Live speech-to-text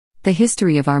The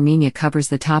history of Armenia covers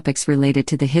the topics related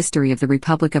to the history of the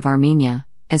Republic of Armenia,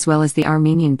 as well as the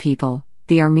Armenian people,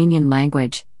 the Armenian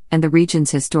language, and the regions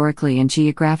historically and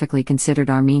geographically considered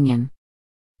Armenian.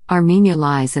 Armenia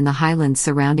lies in the highlands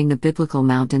surrounding the biblical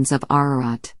mountains of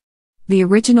Ararat. The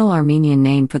original Armenian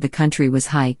name for the country was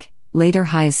Hayk, later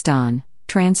Hayastan,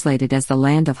 translated as the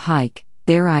land of Hayk,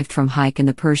 derived from Hayk in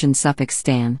the Persian suffix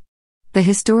stan. The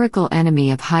historical enemy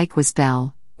of Hayk was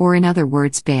Baal, or in other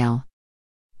words Baal.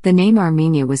 The name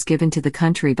Armenia was given to the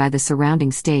country by the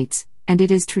surrounding states, and it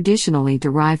is traditionally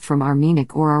derived from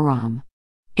Armenak or Aram.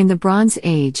 In the Bronze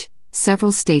Age,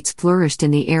 several states flourished in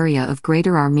the area of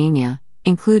Greater Armenia,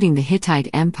 including the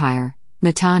Hittite Empire,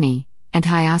 Mitanni, and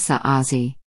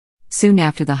Hayasa-Azzi. Soon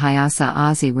after the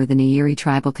Hayasa-Azzi were the Nairi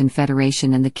tribal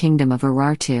confederation and the Kingdom of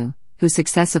Urartu, who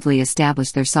successively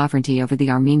established their sovereignty over the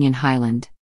Armenian Highland.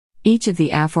 Each of the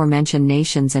aforementioned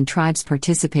nations and tribes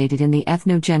participated in the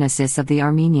ethnogenesis of the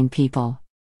Armenian people.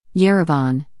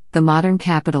 Yerevan, the modern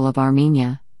capital of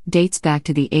Armenia, dates back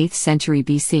to the 8th century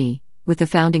BC, with the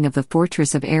founding of the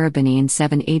fortress of Erebuni in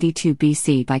 782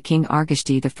 BC by King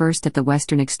Argishti I at the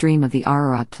western extreme of the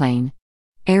Ararat plain.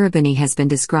 Erebuni has been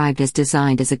described as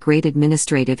designed as a great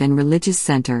administrative and religious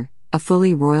center, a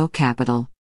fully royal capital.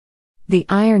 The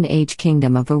Iron Age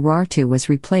Kingdom of Urartu was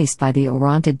replaced by the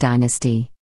Orontid dynasty.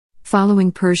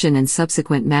 Following Persian and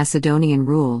subsequent Macedonian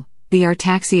rule, the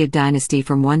Artaxid dynasty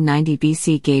from 190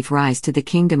 BC gave rise to the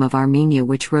Kingdom of Armenia,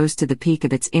 which rose to the peak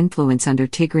of its influence under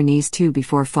Tigranes II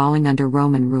before falling under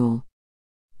Roman rule.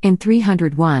 In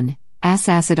 301,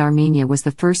 Assasid Armenia was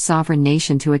the first sovereign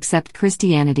nation to accept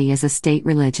Christianity as a state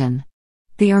religion.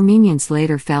 The Armenians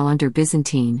later fell under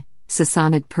Byzantine,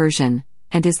 Sassanid Persian,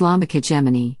 and Islamic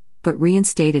hegemony, but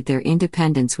reinstated their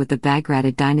independence with the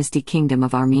Bagratid dynasty Kingdom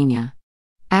of Armenia.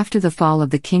 After the fall of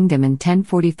the kingdom in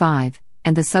 1045,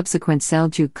 and the subsequent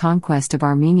Seljuk conquest of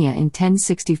Armenia in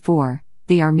 1064,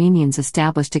 the Armenians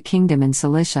established a kingdom in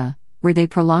Cilicia, where they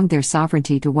prolonged their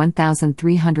sovereignty to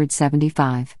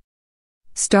 1375.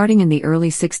 Starting in the early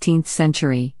 16th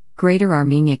century, Greater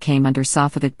Armenia came under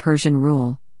Safavid Persian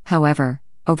rule. However,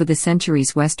 over the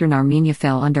centuries Western Armenia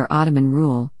fell under Ottoman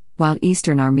rule, while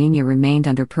Eastern Armenia remained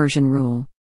under Persian rule.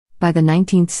 By the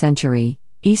 19th century,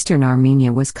 Eastern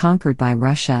Armenia was conquered by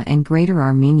Russia and Greater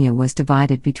Armenia was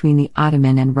divided between the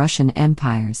Ottoman and Russian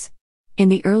empires. In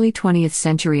the early 20th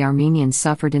century, Armenians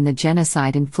suffered in the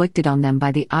genocide inflicted on them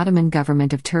by the Ottoman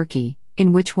government of Turkey,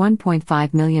 in which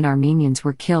 1.5 million Armenians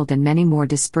were killed and many more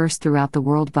dispersed throughout the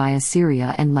world via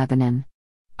Syria and Lebanon.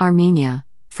 Armenia,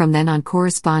 from then on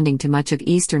corresponding to much of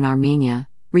Eastern Armenia,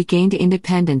 regained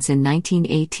independence in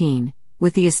 1918,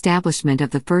 with the establishment of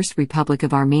the First Republic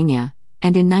of Armenia,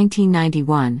 and in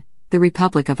 1991, the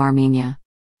Republic of Armenia.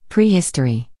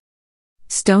 Prehistory.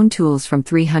 Stone tools from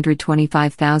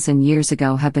 325,000 years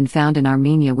ago have been found in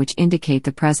Armenia which indicate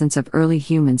the presence of early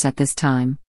humans at this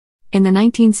time. In the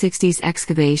 1960s,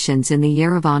 excavations in the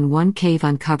Yerevan 1 cave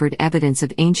uncovered evidence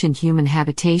of ancient human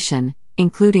habitation,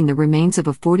 including the remains of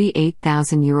a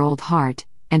 48,000-year-old heart,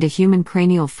 and a human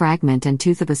cranial fragment and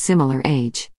tooth of a similar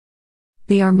age.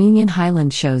 The Armenian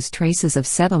Highland shows traces of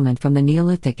settlement from the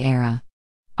Neolithic era.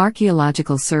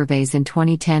 Archaeological surveys in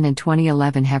 2010 and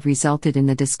 2011 have resulted in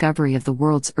the discovery of the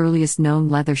world's earliest known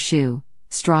leather shoe,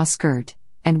 straw skirt,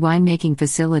 and winemaking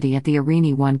facility at the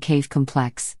Arini 1 cave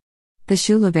complex. The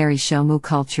Shulaveri Shomu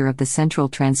culture of the central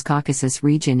Transcaucasus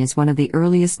region is one of the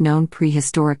earliest known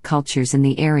prehistoric cultures in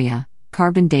the area,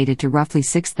 carbon dated to roughly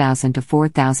 6000 to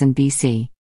 4000 BC.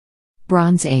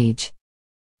 Bronze Age.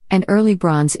 An early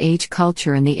Bronze Age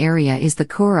culture in the area is the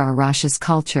Kura-Arashis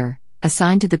culture,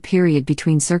 assigned to the period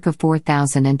between circa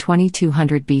 4000 and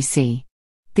 2200 BC.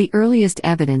 The earliest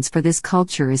evidence for this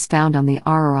culture is found on the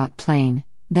Ararat plain,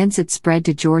 thence it spread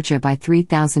to Georgia by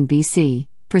 3000 BC,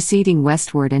 proceeding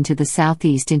westward and to the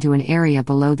southeast into an area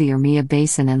below the Urmia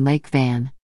Basin and Lake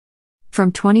Van.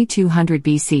 From 2200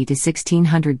 BC to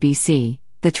 1600 BC,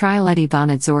 the Trialeti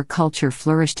Vanadzor culture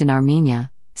flourished in Armenia,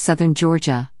 southern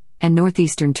Georgia, and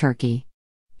northeastern Turkey.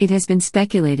 It has been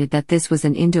speculated that this was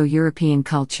an Indo-European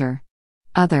culture.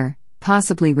 Other,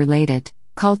 possibly related,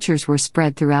 cultures were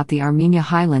spread throughout the Armenia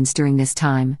highlands during this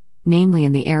time, namely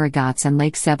in the Aragats and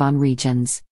Lake Sevan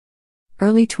regions.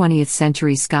 Early 20th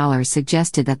century scholars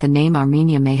suggested that the name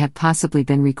Armenia may have possibly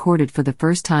been recorded for the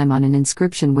first time on an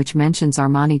inscription which mentions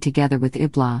Armani together with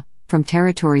Ibla, from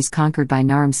territories conquered by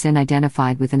Naram Sin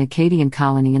identified with an Akkadian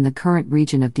colony in the current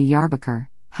region of Diyarbakir.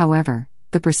 However,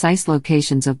 the precise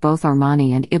locations of both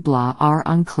Armani and Ibla are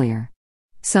unclear.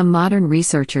 Some modern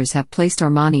researchers have placed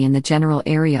Armani in the general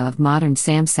area of modern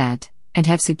Samsat, and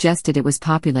have suggested it was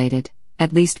populated,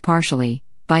 at least partially,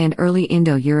 by an early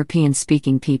Indo-European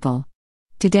speaking people.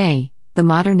 Today, the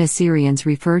modern Assyrians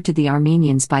refer to the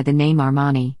Armenians by the name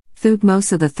Armani.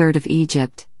 Thutmose III of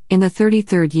Egypt, in the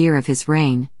 33rd year of his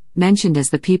reign, mentioned as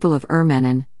the people of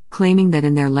Urmenon, claiming that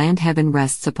in their land heaven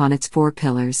rests upon its four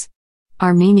pillars.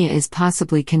 Armenia is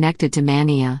possibly connected to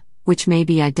Mania, which may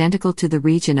be identical to the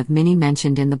region of Mini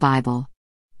mentioned in the Bible.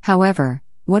 However,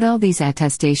 what all these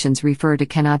attestations refer to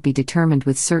cannot be determined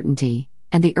with certainty,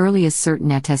 and the earliest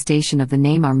certain attestation of the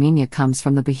name Armenia comes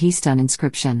from the Hayastan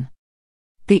inscription.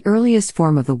 The earliest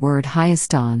form of the word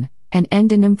Hayastan, an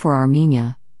endonym for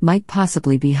Armenia, might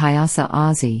possibly be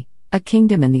Hayasa-Azzi, a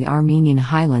kingdom in the Armenian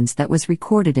Highlands that was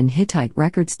recorded in Hittite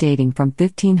records dating from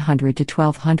 1500 to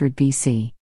 1200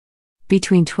 BC.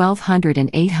 Between 1200 and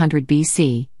 800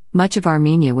 BC, much of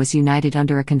Armenia was united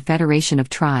under a confederation of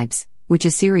tribes, which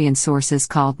Assyrian sources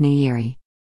called Nairi.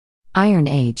 Iron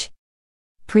Age.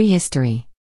 Prehistory.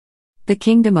 The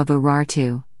Kingdom of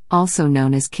Urartu, also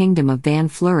known as Kingdom of Van,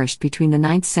 flourished between the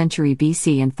 9th century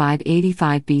BC and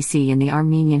 585 BC in the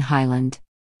Armenian Highland.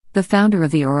 The founder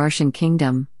of the Urartian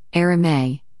kingdom,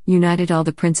 Aram, united all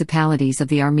the principalities of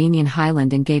the Armenian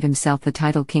Highland and gave himself the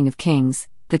title King of Kings,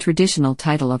 the traditional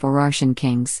title of Urartian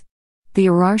kings. The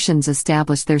Urartians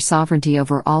established their sovereignty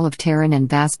over all of Terran and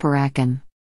Vaspurakan.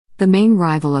 The main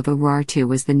rival of Urartu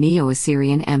was the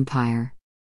Neo-Assyrian Empire.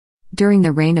 During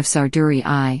the reign of Sarduri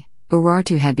I,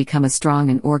 Urartu had become a strong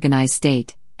and organized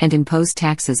state, and imposed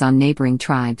taxes on neighboring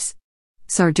tribes.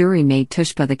 Sarduri made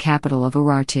Tushpa the capital of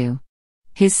Urartu.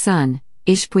 His son,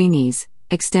 Ishpuinis,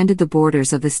 extended the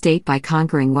borders of the state by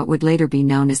conquering what would later be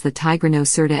known as the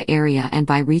Tigrano-Sirta area and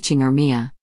by reaching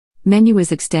Urmia.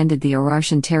 Menuas extended the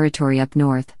Urartian territory up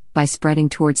north, by spreading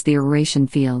towards the Urartian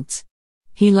fields.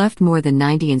 He left more than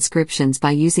 90 inscriptions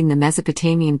by using the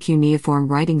Mesopotamian cuneiform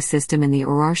writing system in the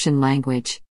Urartian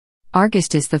language.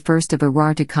 Argishti I of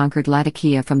Urartu conquered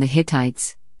Latakia from the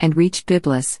Hittites, and reached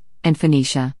Byblos, and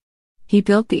Phoenicia. He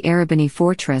built the Erebuni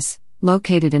fortress,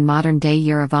 located in modern-day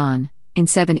Yerevan, in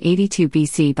 782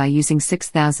 BC by using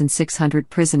 6,600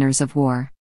 prisoners of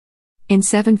war. In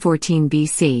 714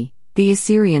 BC, the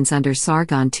Assyrians under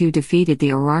Sargon II defeated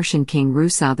the Urartian king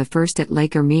Rusa I at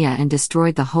Lake Urmia and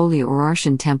destroyed the holy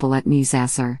Urartian temple at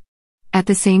Muzassar. At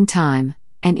the same time,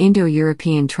 an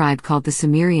Indo-European tribe called the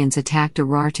Cimmerians attacked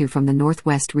Urartu from the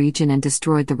northwest region and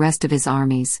destroyed the rest of his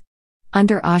armies.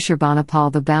 Under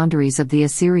Ashurbanipal, the boundaries of the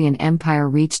Assyrian Empire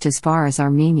reached as far as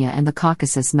Armenia and the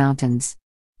Caucasus Mountains.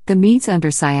 The Medes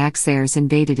under Cyaxares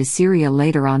invaded Assyria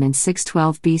later on in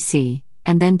 612 BC,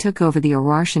 and then took over the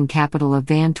Urartian capital of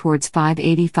Van towards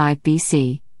 585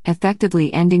 BC,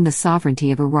 effectively ending the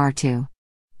sovereignty of Urartu.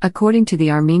 According to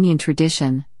the Armenian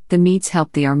tradition, the Medes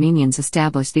helped the Armenians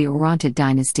establish the Orontid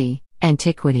dynasty.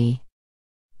 Antiquity.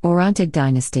 Orontid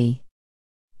dynasty.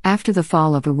 After the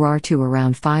fall of Urartu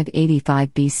around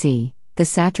 585 BC, the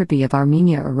satrapy of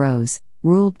Armenia arose,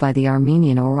 ruled by the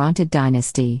Armenian Orontid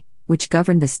dynasty, which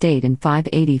governed the state in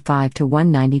 585 to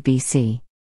 190 BC.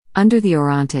 Under the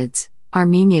Orontids,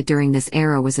 Armenia during this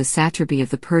era was a satrapy of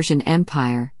the Persian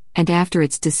Empire, and after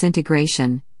its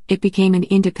disintegration, it became an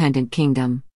independent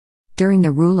kingdom. During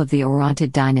the rule of the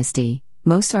Orontid dynasty,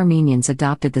 most Armenians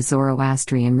adopted the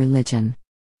Zoroastrian religion.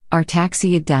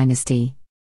 Artaxiad dynasty.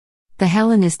 The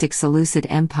Hellenistic Seleucid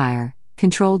Empire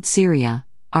controlled Syria,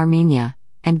 Armenia,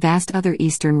 and vast other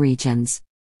eastern regions.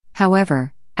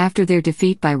 However, after their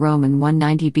defeat by Rome in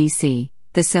 190 BC,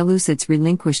 the Seleucids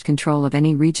relinquished control of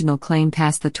any regional claim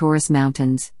past the Taurus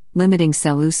Mountains, limiting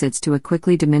Seleucids to a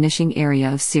quickly diminishing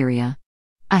area of Syria.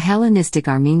 A Hellenistic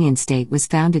Armenian state was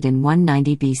founded in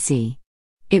 190 BC.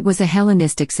 It was a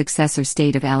Hellenistic successor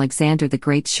state of Alexander the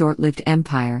Great's short-lived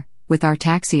empire, with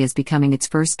Artaxias becoming its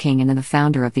first king and the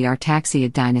founder of the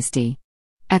Artaxiad dynasty.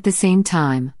 At the same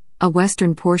time, a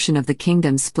western portion of the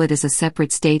kingdom split as a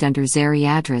separate state under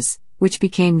Zariadris, which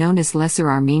became known as Lesser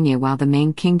Armenia, while the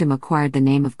main kingdom acquired the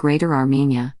name of Greater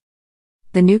Armenia.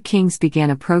 The new kings began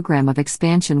a program of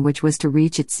expansion which was to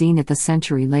reach its zenith a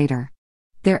century later.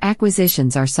 Their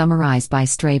acquisitions are summarized by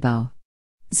Strabo.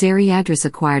 Zariadris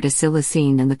acquired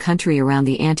Asilacene and the country around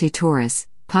the Anti-Taurus,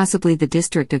 possibly the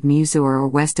district of Musor or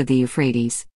west of the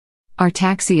Euphrates.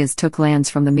 Artaxias took lands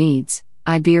from the Medes,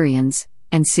 Iberians,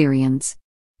 and Syrians.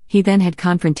 He then had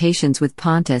confrontations with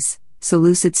Pontus,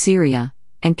 Seleucid Syria,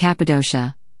 and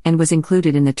Cappadocia, and was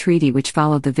included in the treaty which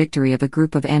followed the victory of a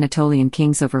group of Anatolian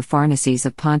kings over Pharnaces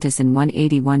of Pontus in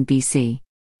 181 BC.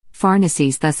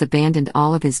 Pharnaces thus abandoned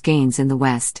all of his gains in the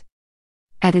west.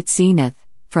 At its zenith,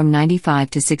 from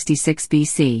 95 to 66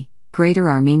 BC, Greater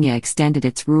Armenia extended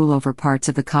its rule over parts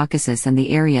of the Caucasus and the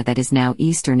area that is now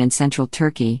eastern and central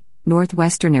Turkey,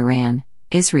 northwestern Iran,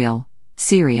 Israel,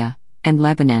 Syria, and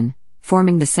Lebanon,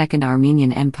 forming the Second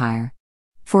Armenian Empire.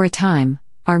 For a time,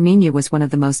 Armenia was one of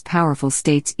the most powerful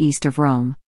states east of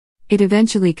Rome. It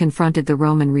eventually confronted the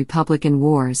Roman Republic in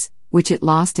wars, which it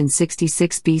lost in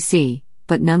 66 BC,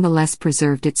 but nonetheless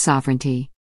preserved its sovereignty.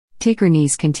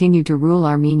 Tigranes continued to rule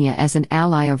Armenia as an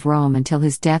ally of Rome until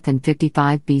his death in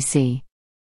 55 BC.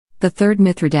 The Third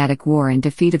Mithridatic War and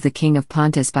defeat of the king of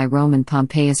Pontus by Roman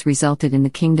Pompeius resulted in the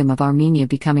Kingdom of Armenia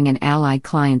becoming an allied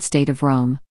client state of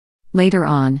Rome. Later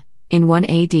on, in 1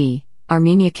 AD,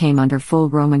 Armenia came under full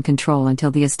Roman control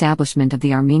until the establishment of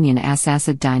the Armenian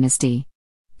Hayassan dynasty.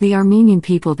 The Armenian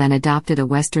people then adopted a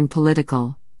Western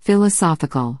political,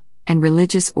 philosophical, and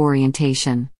religious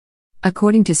orientation.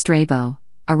 According to Strabo,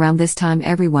 around this time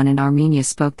everyone in Armenia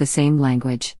spoke the same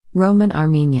language, Roman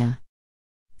Armenia.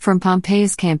 From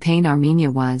Pompeius' campaign, Armenia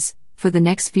was, for the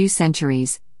next few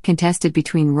centuries, contested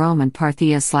between Rome and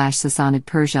Parthia/Sassanid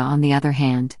Persia on the other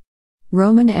hand.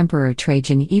 Roman Emperor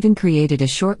Trajan even created a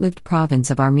short-lived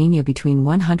province of Armenia between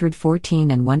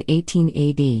 114 and 118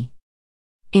 AD.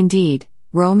 Indeed,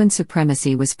 Roman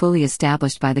supremacy was fully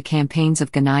established by the campaigns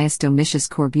of Gnaeus Domitius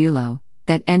Corbulo,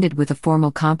 that ended with a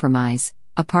formal compromise.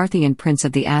 A Parthian prince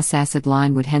of the Arsacid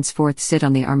line would henceforth sit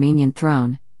on the Armenian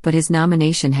throne, but his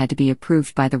nomination had to be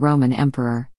approved by the Roman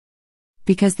emperor.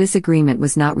 Because this agreement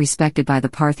was not respected by the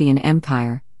Parthian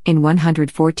Empire, in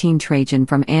 114 Trajan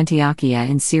from Antiochia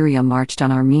in Syria marched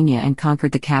on Armenia and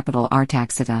conquered the capital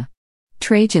Artaxata.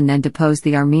 Trajan then deposed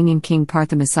the Armenian king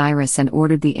Parthomasiris and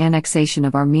ordered the annexation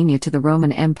of Armenia to the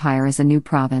Roman Empire as a new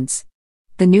province.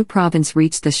 The new province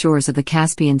reached the shores of the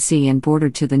Caspian Sea and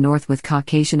bordered to the north with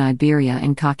Caucasian Iberia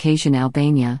and Caucasian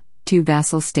Albania, two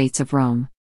vassal states of Rome.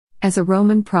 As a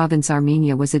Roman province,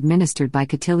 Armenia was administered by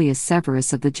Catilius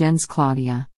Severus of the gens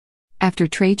Claudia. After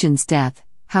Trajan's death,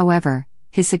 however,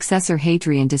 his successor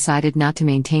Hadrian decided not to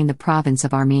maintain the province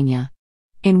of Armenia.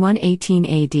 In 118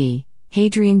 AD,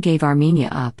 Hadrian gave Armenia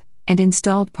up, and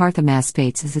installed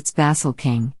Parthomaspates as its vassal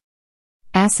king.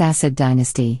 Arsacid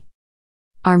dynasty.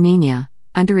 Armenia,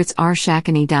 under its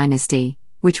Arshakani dynasty,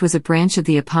 which was a branch of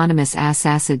the eponymous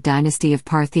Arsacid dynasty of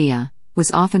Parthia,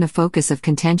 was often a focus of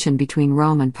contention between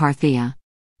Rome and Parthia.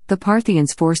 The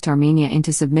Parthians forced Armenia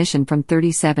into submission from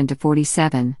 37 to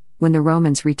 47, when the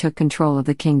Romans retook control of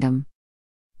the kingdom.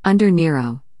 Under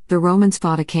Nero, the Romans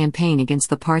fought a campaign against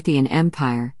the Parthian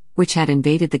Empire, which had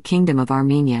invaded the Kingdom of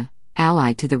Armenia,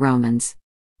 allied to the Romans.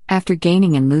 After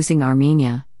gaining and losing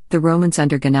Armenia, the Romans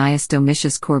under Gnaeus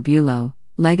Domitius Corbulo,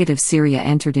 legate of Syria,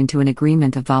 entered into an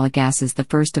agreement of Vologases I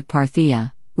of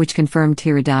Parthia, which confirmed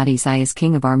Tiridates I as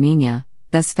king of Armenia,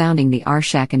 thus founding the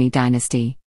Arshakani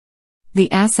dynasty. The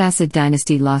Arsacid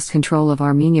dynasty lost control of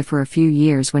Armenia for a few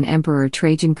years when Emperor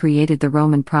Trajan created the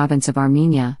Roman province of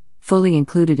Armenia, fully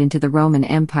included into the Roman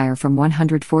Empire from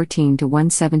 114 to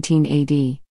 117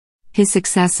 AD. His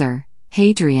successor,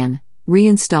 Hadrian,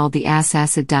 reinstalled the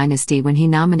Arsacid dynasty when he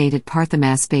nominated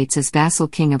Parthomaspates as vassal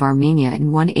king of Armenia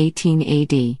in 118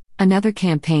 AD. Another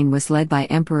campaign was led by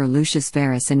Emperor Lucius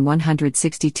Verus in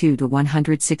 162 to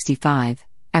 165,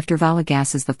 after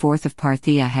Vologases IV of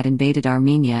Parthia had invaded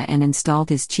Armenia and installed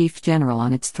his chief general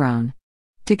on its throne.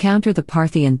 To counter the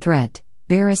Parthian threat,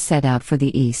 Verus set out for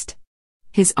the east.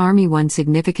 His army won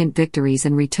significant victories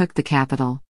and retook the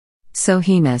capital.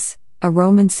 Sohaemus, a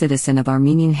Roman citizen of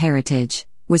Armenian heritage,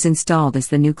 was installed as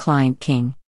the new client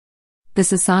king. The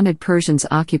Sassanid Persians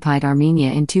occupied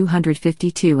Armenia in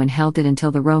 252 and held it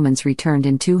until the Romans returned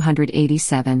in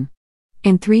 287.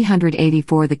 In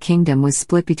 384 the kingdom was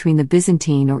split between the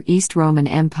Byzantine or East Roman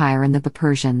Empire and the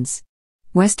Persians.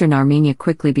 Western Armenia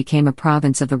quickly became a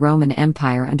province of the Roman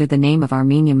Empire under the name of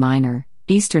Armenia Minor.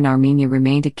 Eastern Armenia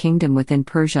remained a kingdom within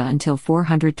Persia until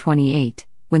 428,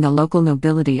 when the local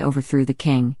nobility overthrew the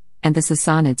king, and the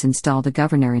Sassanids installed a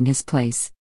governor in his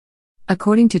place.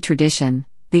 According to tradition,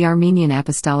 the Armenian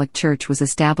Apostolic Church was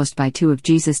established by two of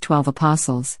Jesus' 12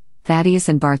 apostles, Thaddeus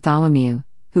and Bartholomew,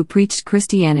 who preached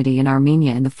Christianity in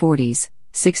Armenia in the 40s,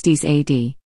 60s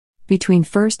AD. Between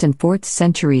 1st and 4th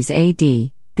centuries AD,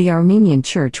 the Armenian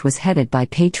Church was headed by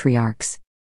patriarchs.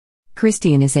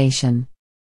 Christianization.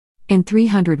 In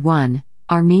 301,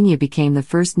 Armenia became the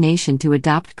first nation to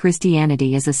adopt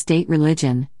Christianity as a state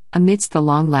religion, amidst the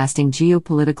long-lasting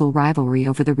geopolitical rivalry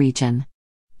over the region.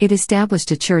 It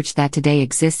established a church that today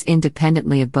exists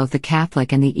independently of both the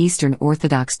Catholic and the Eastern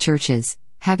Orthodox churches,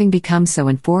 having become so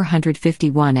in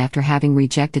 451 after having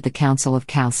rejected the Council of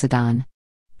Chalcedon.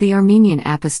 The Armenian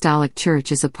Apostolic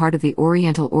Church is a part of the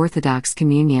Oriental Orthodox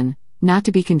Communion, not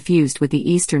to be confused with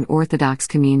the Eastern Orthodox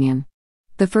Communion.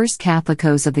 The first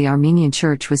Catholicos of the Armenian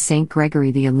Church was Saint Gregory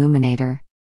the Illuminator.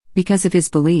 Because of his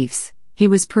beliefs, he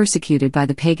was persecuted by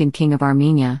the pagan king of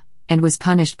Armenia, and was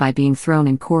punished by being thrown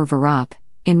in Khor Varap,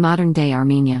 in modern-day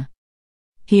Armenia.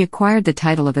 He acquired the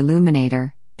title of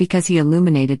Illuminator, because he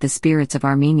illuminated the spirits of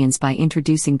Armenians by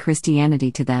introducing Christianity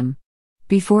to them.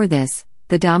 Before this,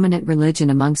 the dominant religion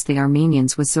amongst the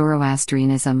Armenians was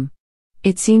Zoroastrianism.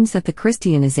 It seems that the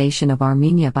Christianization of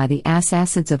Armenia by the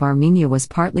Hayasa-Azzi of Armenia was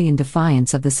partly in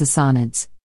defiance of the Sassanids.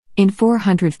 In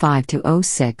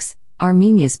 405–06,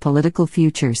 Armenia's political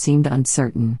future seemed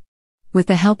uncertain. With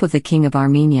the help of the King of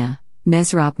Armenia,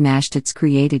 Mesrop Mashtots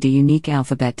created a unique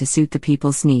alphabet to suit the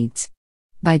people's needs.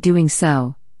 By doing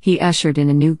so, he ushered in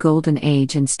a new golden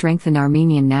age and strengthened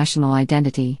Armenian national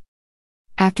identity.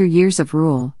 After years of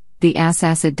rule, the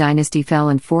Hayasa-Azzi dynasty fell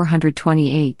in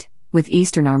 428, with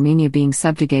eastern Armenia being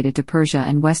subjugated to Persia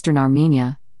and western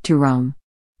Armenia, to Rome.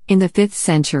 In the 5th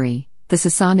century, the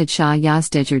Sassanid Shah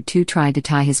Yazdegerd II tried to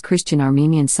tie his Christian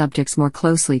Armenian subjects more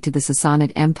closely to the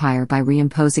Sassanid Empire by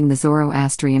reimposing the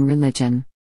Zoroastrian religion.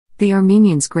 The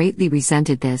Armenians greatly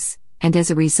resented this, and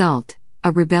as a result,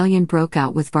 a rebellion broke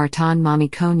out with Vartan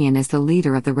Mamikonian as the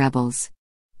leader of the rebels.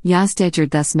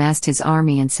 Yazdegerd thus massed his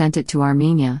army and sent it to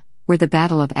Armenia, where the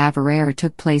Battle of Ararat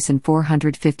took place in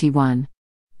 451.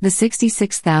 The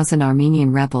 66,000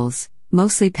 Armenian rebels,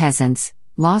 mostly peasants,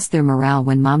 lost their morale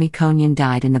when Mamikonian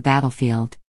died in the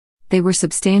battlefield. They were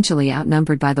substantially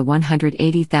outnumbered by the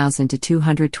 180,000 to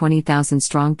 220,000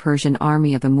 strong Persian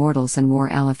army of immortals and war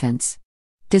elephants.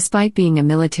 Despite being a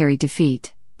military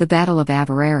defeat, the Battle of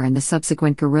Ararat and the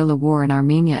subsequent guerrilla war in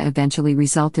Armenia eventually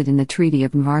resulted in the Treaty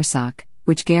of Mvarsak,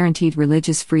 which guaranteed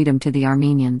religious freedom to the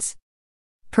Armenians.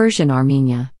 Persian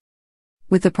Armenia.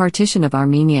 With the partition of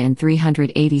Armenia in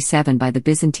 387 by the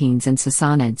Byzantines and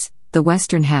Sassanids, the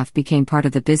western half became part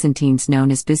of the Byzantines known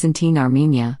as Byzantine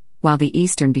Armenia, while the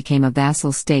eastern became a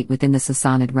vassal state within the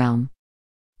Sassanid realm.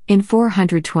 In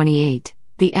 428,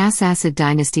 the Hayasa-Azzi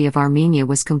dynasty of Armenia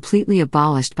was completely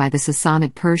abolished by the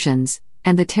Sassanid Persians,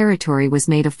 and the territory was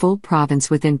made a full province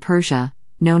within Persia,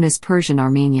 known as Persian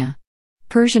Armenia.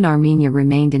 Persian Armenia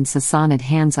remained in Sassanid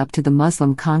hands up to the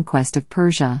Muslim conquest of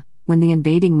Persia, when the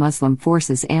invading Muslim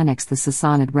forces annexed the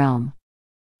Sassanid realm.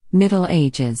 Middle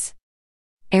Ages.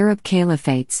 Arab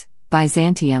Caliphates,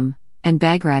 Byzantium, and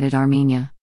Bagratid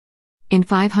Armenia. In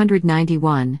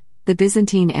 591, the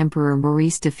Byzantine Emperor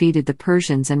Maurice defeated the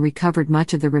Persians and recovered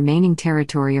much of the remaining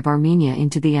territory of Armenia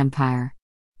into the empire.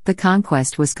 The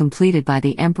conquest was completed by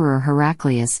the Emperor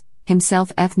Heraclius,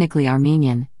 himself ethnically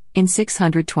Armenian, in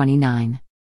 629.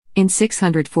 In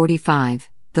 645,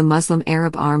 the Muslim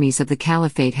Arab armies of the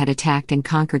Caliphate had attacked and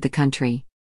conquered the country.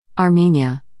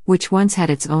 Armenia, which once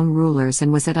had its own rulers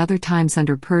and was at other times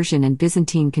under Persian and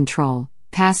Byzantine control,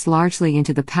 passed largely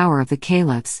into the power of the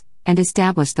caliphs, and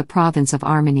established the province of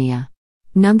Armenia.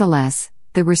 Nonetheless,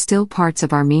 there were still parts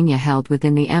of Armenia held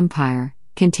within the empire,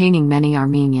 containing many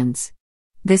Armenians.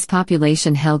 This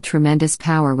population held tremendous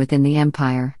power within the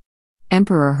empire.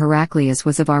 Emperor Heraclius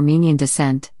was of Armenian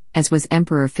descent, as was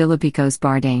Emperor Philippikos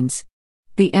Bardanes.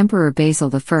 The Emperor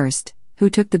Basil I, who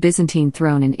took the Byzantine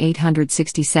throne in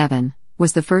 867,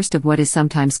 was the first of what is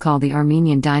sometimes called the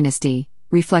Armenian dynasty,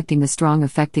 reflecting the strong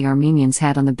effect the Armenians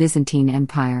had on the Byzantine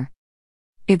Empire.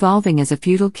 Evolving as a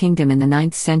feudal kingdom in the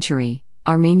 9th century,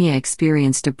 Armenia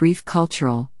experienced a brief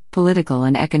cultural, political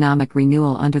and economic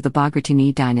renewal under the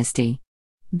Bagratuni dynasty.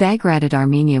 Bagratid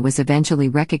Armenia was eventually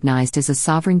recognized as a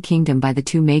sovereign kingdom by the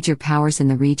two major powers in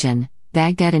the region,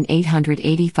 Baghdad in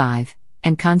 885,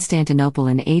 and Constantinople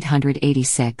in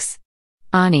 886.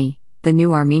 Ani, the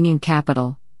new Armenian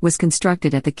capital, was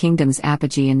constructed at the kingdom's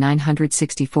apogee in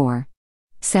 964.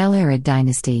 Salarid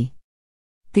dynasty.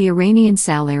 The Iranian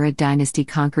Salarid dynasty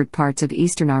conquered parts of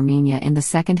eastern Armenia in the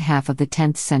second half of the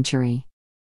 10th century.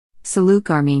 Seljuk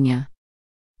Armenia.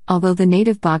 Although the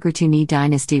native Bagratuni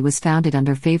dynasty was founded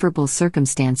under favorable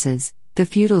circumstances, the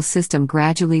feudal system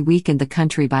gradually weakened the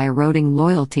country by eroding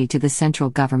loyalty to the central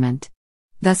government.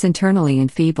 Thus internally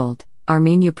enfeebled,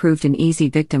 Armenia proved an easy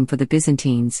victim for the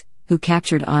Byzantines, who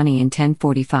captured Ani in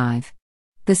 1045.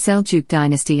 The Seljuk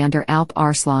dynasty under Alp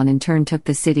Arslan in turn took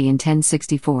the city in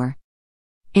 1064.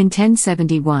 In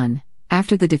 1071,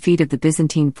 after the defeat of the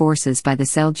Byzantine forces by the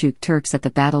Seljuk Turks at the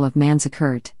Battle of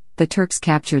Manzikert, the Turks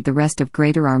captured the rest of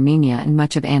Greater Armenia and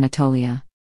much of Anatolia.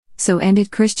 So ended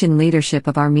Christian leadership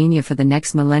of Armenia for the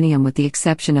next millennium, with the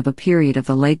exception of a period of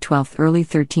the late 12th early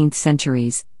 13th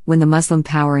centuries, when the Muslim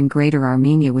power in Greater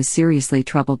Armenia was seriously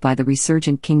troubled by the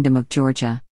resurgent Kingdom of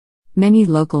Georgia. Many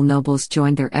local nobles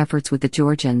joined their efforts with the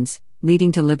Georgians,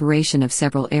 leading to liberation of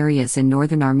several areas in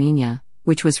northern Armenia,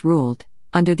 which was ruled,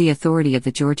 under the authority of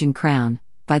the Georgian crown,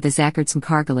 by the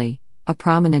Zakartsmkargali, a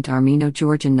prominent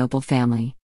Armeno-Georgian noble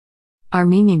family.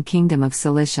 Armenian Kingdom of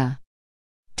Cilicia.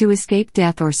 To escape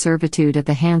death or servitude at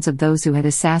the hands of those who had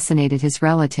assassinated his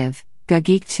relative,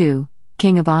 Gagik II,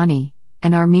 king of Ani,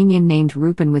 An Armenian named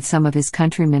Rupen with some of his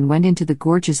countrymen went into the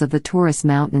gorges of the Taurus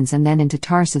Mountains and then into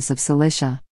Tarsus of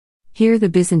Cilicia. Here the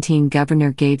Byzantine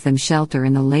governor gave them shelter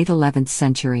in the late 11th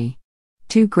century.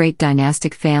 Two great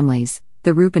dynastic families,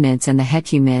 the Rupenids and the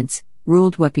Hetumids,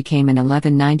 ruled what became in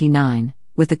 1199,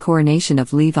 with the coronation of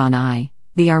Yerevan I,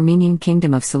 the Armenian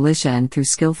Kingdom of Cilicia, and through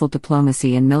skillful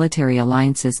diplomacy and military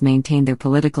alliances maintained their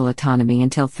political autonomy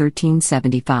until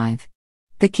 1375.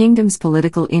 The kingdom's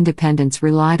political independence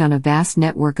relied on a vast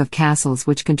network of castles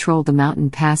which controlled the mountain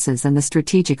passes and the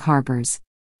strategic harbors.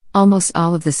 Almost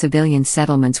all of the civilian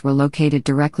settlements were located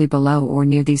directly below or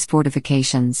near these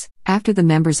fortifications. After the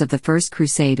members of the First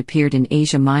Crusade appeared in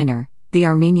Asia Minor, the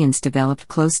Armenians developed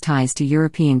close ties to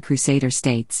European Crusader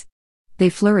states.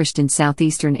 They flourished in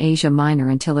southeastern Asia Minor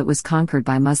until it was conquered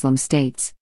by Muslim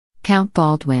states. Count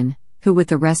Baldwin, who with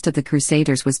the rest of the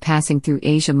Crusaders was passing through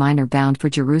Asia Minor bound for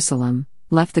Jerusalem,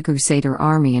 left the Crusader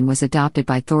army and was adopted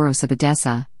by Thoros of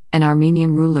Edessa, an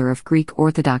Armenian ruler of Greek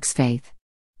Orthodox faith.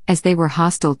 As they were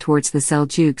hostile towards the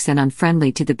Seljuks and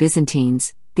unfriendly to the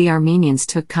Byzantines, the Armenians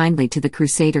took kindly to the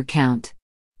Crusader count.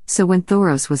 So when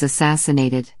Thoros was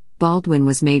assassinated, Baldwin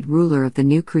was made ruler of the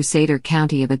new Crusader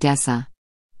county of Edessa.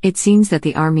 It seems that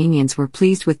the Armenians were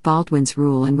pleased with Baldwin's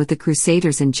rule and with the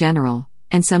Crusaders in general,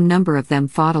 and some number of them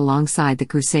fought alongside the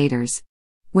Crusaders.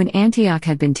 When Antioch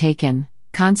had been taken,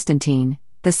 Constantine,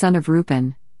 the son of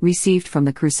Rupen, received from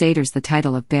the Crusaders the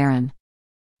title of Baron.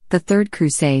 The Third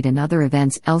Crusade and other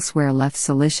events elsewhere left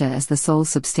Cilicia as the sole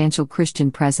substantial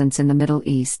Christian presence in the Middle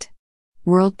East.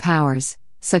 World powers,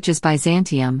 such as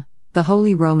Byzantium, the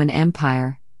Holy Roman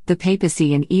Empire, the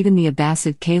papacy and even the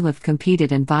Abbasid Caliph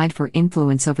competed and vied for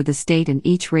influence over the state, and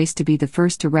each raced to be the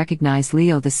first to recognize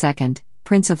Leo II,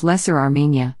 Prince of Lesser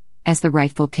Armenia, as the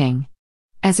rightful king.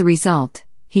 As a result,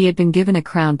 he had been given a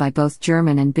crown by both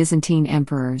German and Byzantine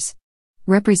emperors.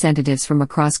 Representatives from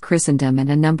across Christendom and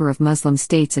a number of Muslim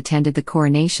states attended the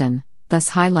coronation, thus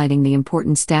highlighting the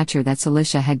important stature that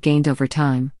Cilicia had gained over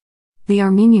time. The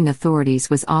Armenian authorities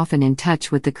was often in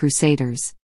touch with the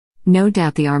Crusaders. No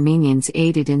doubt the Armenians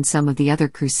aided in some of the other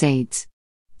crusades.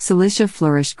 Cilicia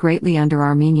flourished greatly under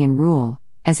Armenian rule,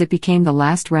 as it became the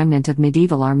last remnant of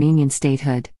medieval Armenian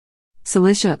statehood.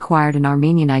 Cilicia acquired an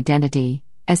Armenian identity,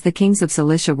 as the kings of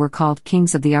Cilicia were called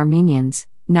kings of the Armenians,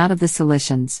 not of the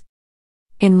Cilicians.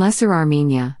 In Lesser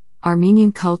Armenia,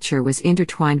 Armenian culture was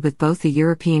intertwined with both the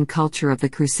European culture of the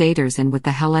Crusaders and with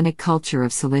the Hellenic culture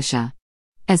of Cilicia.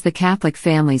 As the Catholic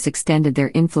families extended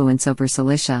their influence over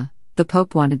Cilicia, the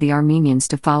Pope wanted the Armenians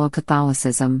to follow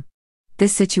Catholicism.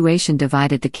 This situation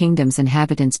divided the kingdom's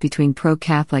inhabitants between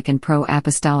pro-Catholic and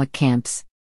pro-Apostolic camps.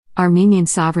 Armenian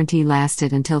sovereignty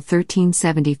lasted until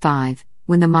 1375,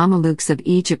 when the Mamelukes of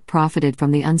Egypt profited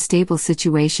from the unstable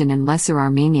situation in Lesser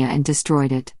Armenia and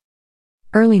destroyed it.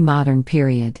 Early Modern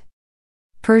Period.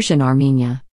 Persian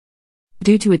Armenia.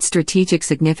 Due to its strategic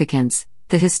significance,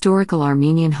 the historical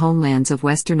Armenian homelands of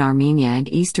Western Armenia and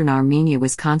Eastern Armenia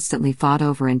was constantly fought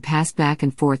over and passed back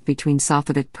and forth between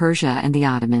Safavid Persia and the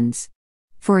Ottomans.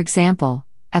 For example,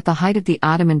 at the height of the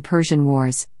Ottoman-Persian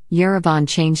Wars, Yerevan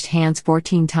changed hands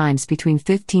 14 times between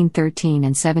 1513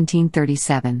 and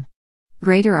 1737.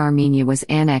 Greater Armenia was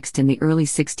annexed in the early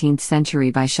 16th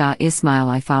century by Shah Ismail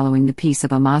I following the Peace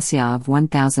of Amasya of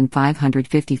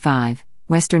 1555.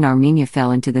 Western Armenia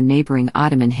fell into the neighboring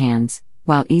Ottoman hands,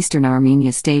 while Eastern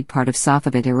Armenia stayed part of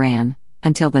Safavid Iran,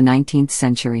 until the 19th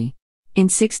century. In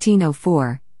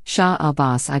 1604, Shah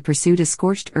Abbas I pursued a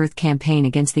scorched earth campaign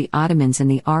against the Ottomans in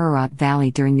the Ararat Valley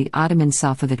during the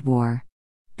Ottoman-Safavid War.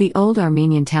 The old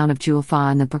Armenian town of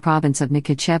Julfa in the province of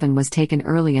Nakhichevan was taken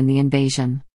early in the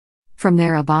invasion. From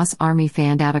there Abbas' army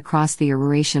fanned out across the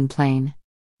Eurasian plain.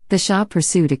 The Shah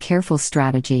pursued a careful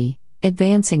strategy,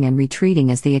 advancing and retreating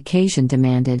as the occasion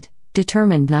demanded,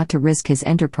 determined not to risk his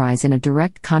enterprise in a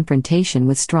direct confrontation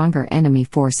with stronger enemy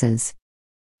forces.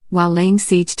 While laying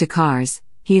siege to Kars,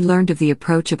 he learned of the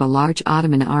approach of a large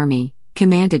Ottoman army,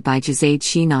 commanded by Jazaid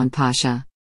Shinan Pasha.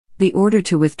 The order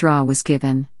to withdraw was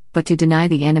given, but to deny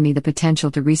the enemy the potential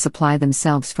to resupply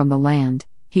themselves from the land,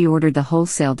 he ordered the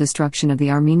wholesale destruction of the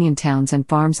Armenian towns and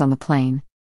farms on the plain.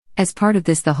 As part of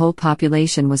this, the whole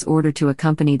population was ordered to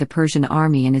accompany the Persian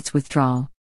army in its withdrawal.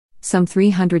 Some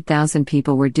 300,000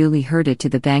 people were duly herded to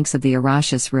the banks of the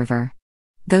Ararat River.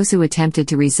 Those who attempted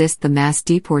to resist the mass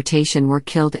deportation were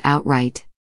killed outright.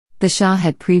 The Shah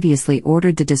had previously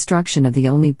ordered the destruction of the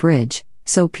only bridge,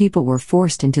 so people were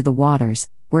forced into the waters,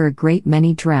 where a great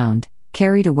many drowned,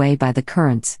 carried away by the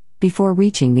currents, before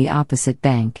reaching the opposite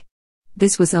bank.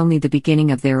 This was only the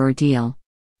beginning of their ordeal.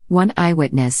 One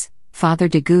eyewitness, Father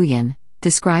de Guyen,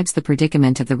 describes the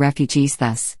predicament of the refugees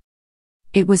thus.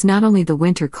 It was not only the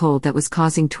winter cold that was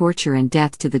causing torture and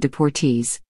death to the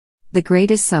deportees. The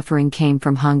greatest suffering came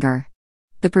from hunger.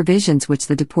 The provisions which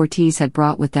the deportees had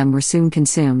brought with them were soon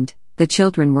consumed, the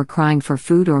children were crying for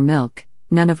food or milk,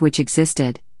 none of which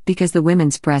existed, because the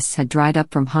women's breasts had dried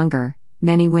up from hunger.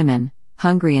 Many women,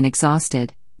 hungry and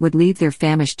exhausted, would leave their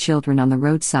famished children on the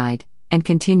roadside, and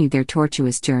continue their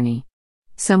tortuous journey.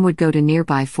 Some would go to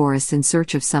nearby forests in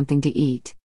search of something to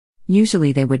eat.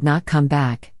 Usually they would not come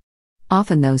back.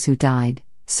 Often those who died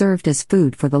served as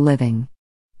food for the living.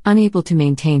 Unable to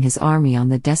maintain his army on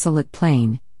the desolate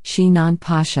plain, Shinan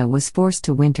Pasha was forced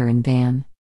to winter in Van.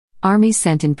 Armies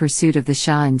sent in pursuit of the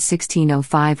Shah in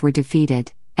 1605 were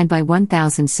defeated, and by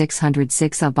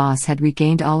 1606 Abbas had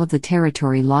regained all of the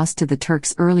territory lost to the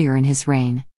Turks earlier in his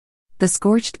reign. The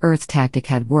scorched earth tactic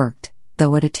had worked,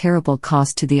 though at a terrible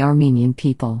cost to the Armenian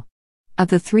people. Of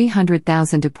the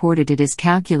 300,000 deported, it is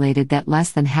calculated that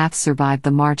less than half survived the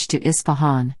march to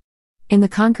Isfahan. In the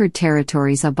conquered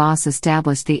territories, Abbas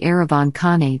established the Yerevan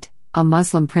Khanate, a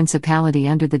Muslim principality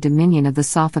under the dominion of the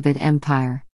Safavid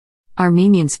Empire.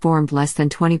 Armenians formed less than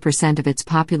 20% of its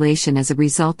population as a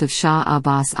result of Shah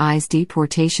Abbas I's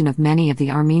deportation of many of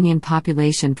the Armenian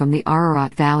population from the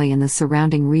Ararat Valley and the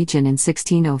surrounding region in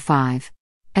 1605.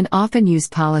 An often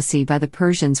used policy by the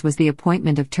Persians was the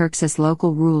appointment of Turks as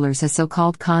local rulers as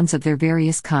so-called khans of their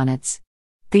various khanates.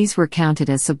 These were counted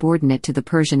as subordinate to the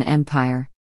Persian Empire.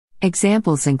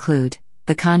 Examples include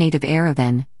the Khanate of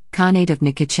Yerevan, Khanate of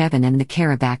Nakhichevan, and the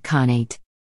Karabakh Khanate.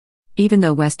 Even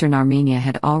though Western Armenia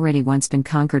had already once been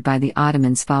conquered by the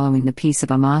Ottomans following the Peace of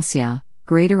Amasya,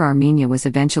 Greater Armenia was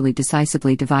eventually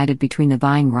decisively divided between the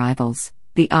vying rivals,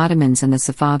 the Ottomans and the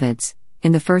Safavids,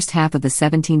 in the first half of the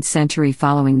 17th century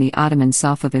following the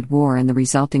Ottoman-Safavid War and the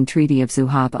resulting Treaty of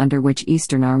Zuhab, under which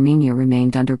Eastern Armenia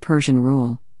remained under Persian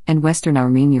rule, and Western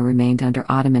Armenia remained under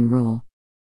Ottoman rule.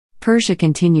 Persia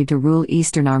continued to rule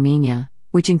Eastern Armenia,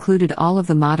 which included all of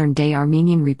the modern-day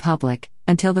Armenian Republic,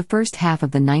 until the first half of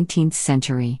the 19th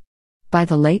century. By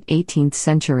the late 18th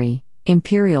century,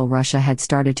 Imperial Russia had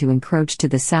started to encroach to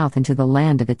the south into the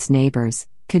land of its neighbors,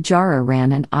 Qajar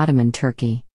Iran and Ottoman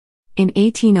Turkey. In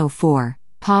 1804,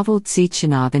 Pavel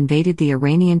Tsetchenov invaded the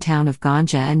Iranian town of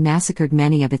Ganja and massacred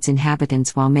many of its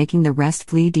inhabitants while making the rest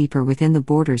flee deeper within the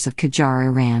borders of Qajar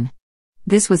Iran.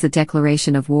 This was a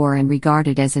declaration of war and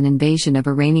regarded as an invasion of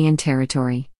Iranian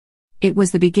territory. It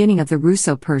was the beginning of the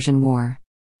Russo-Persian War.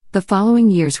 The following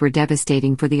years were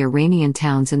devastating for the Iranian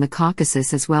towns in the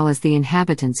Caucasus as well as the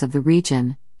inhabitants of the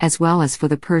region, as well as for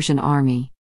the Persian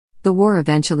army. The war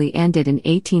eventually ended in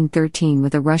 1813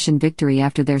 with a Russian victory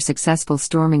after their successful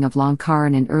storming of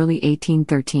Lankaran in early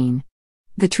 1813.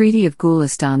 The Treaty of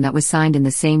Gulistan that was signed in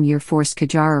the same year forced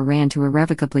Qajar Iran to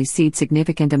irrevocably cede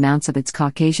significant amounts of its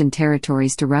Caucasian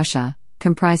territories to Russia,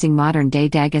 comprising modern-day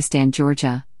Dagestan,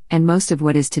 Georgia, and most of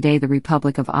what is today the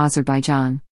Republic of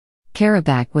Azerbaijan.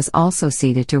 Karabakh was also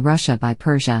ceded to Russia by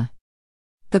Persia.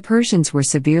 The Persians were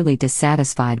severely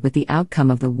dissatisfied with the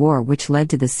outcome of the war, which led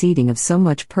to the ceding of so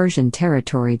much Persian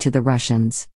territory to the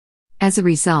Russians. As a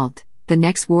result, the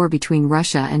next war between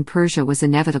Russia and Persia was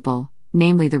inevitable,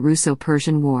 namely the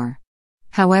Russo-Persian War.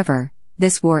 However,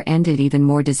 this war ended even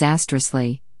more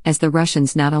disastrously, as the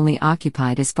Russians not only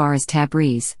occupied as far as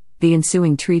Tabriz, the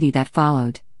ensuing treaty that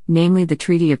followed, namely the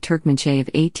Treaty of Turkmenchay of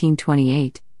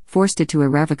 1828, forced it to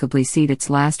irrevocably cede its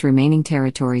last remaining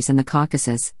territories in the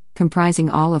Caucasus, comprising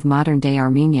all of modern-day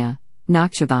Armenia,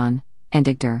 Nakhchivan, and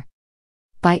Igdir.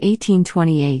 By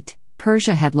 1828,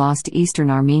 Persia had lost Eastern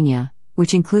Armenia,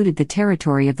 which included the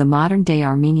territory of the modern-day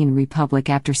Armenian Republic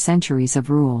after centuries of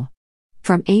rule.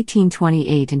 From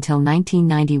 1828 until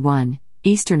 1991,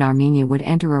 Eastern Armenia would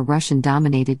enter a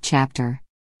Russian-dominated chapter.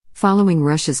 Following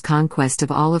Russia's conquest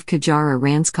of all of Qajar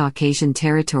Iran's Caucasian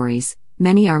territories,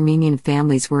 many Armenian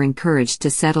families were encouraged to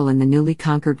settle in the newly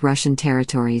conquered Russian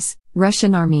territories,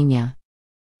 Russian Armenia.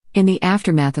 In the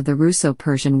aftermath of the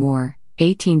Russo-Persian War,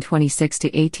 1826 to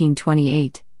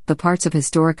 1828, the parts of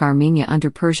historic Armenia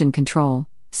under Persian control,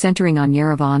 centering on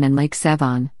Yerevan and Lake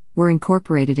Sevan, were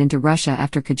incorporated into Russia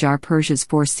after Qajar Persia's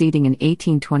forced ceding in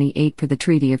 1828 per the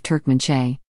Treaty of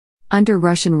Turkmenchay. Under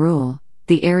Russian rule,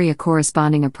 the area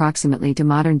corresponding approximately to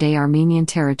modern-day Armenian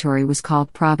territory was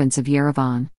called Province of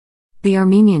Yerevan. The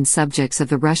Armenian subjects of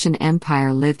the Russian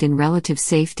Empire lived in relative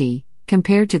safety,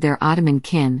 compared to their Ottoman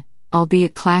kin,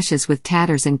 albeit clashes with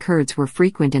Tatars and Kurds were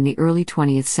frequent in the early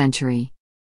 20th century.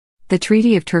 The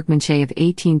Treaty of Turkmenchay of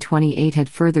 1828 had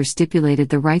further stipulated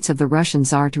the rights of the Russian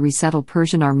Tsar to resettle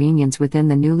Persian Armenians within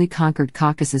the newly conquered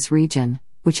Caucasus region,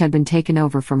 which had been taken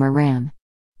over from Iran.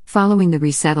 Following the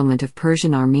resettlement of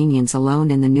Persian Armenians alone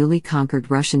in the newly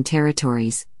conquered Russian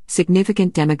territories,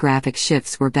 significant demographic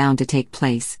shifts were bound to take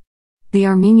place. The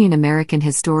Armenian-American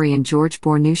historian George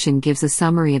Bornushin gives a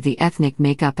summary of the ethnic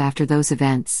makeup after those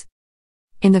events.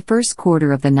 In the first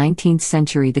quarter of the 19th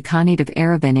century, the Khanate of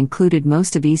Yerevan included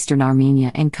most of eastern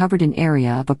Armenia and covered an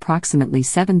area of approximately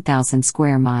 7,000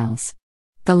 square miles.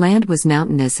 The land was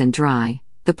mountainous and dry.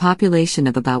 The population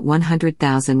of about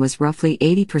 100,000 was roughly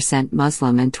 80%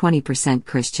 Muslim and 20%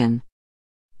 Christian.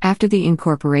 After the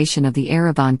incorporation of the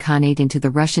Yerevan Khanate into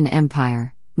the Russian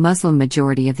Empire, Muslim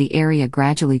majority of the area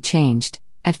gradually changed.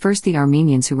 At first, the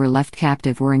Armenians who were left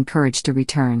captive were encouraged to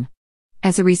return.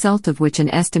 As a result of which, an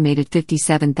estimated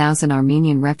 57,000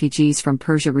 Armenian refugees from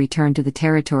Persia returned to the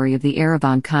territory of the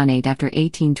Yerevan Khanate after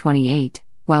 1828,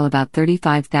 while about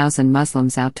 35,000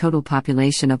 Muslims out total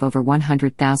population of over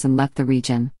 100,000 left the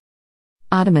region.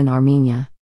 Ottoman Armenia.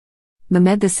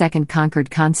 Mehmed II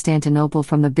conquered Constantinople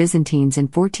from the Byzantines in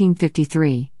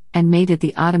 1453, and made it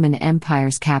the Ottoman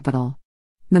Empire's capital.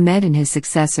 Mehmed and his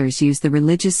successors used the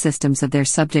religious systems of their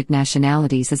subject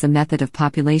nationalities as a method of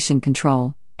population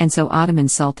control, and so Ottoman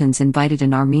sultans invited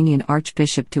an Armenian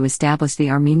archbishop to establish the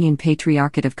Armenian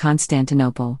Patriarchate of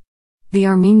Constantinople. The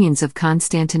Armenians of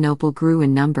Constantinople grew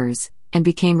in numbers, and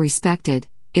became respected,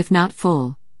 if not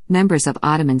full, members of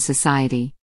Ottoman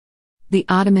society. The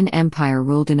Ottoman Empire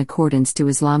ruled in accordance to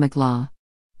Islamic law.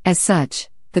 As such,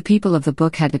 the people of the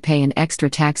book had to pay an extra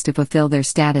tax to fulfill their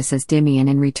status as dhimmi, and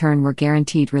in return were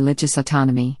guaranteed religious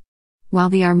autonomy. While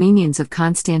the Armenians of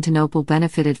Constantinople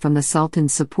benefited from the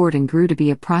Sultan's support and grew to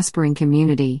be a prospering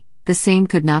community, the same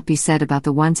could not be said about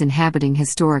the ones inhabiting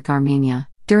historic Armenia.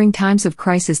 During times of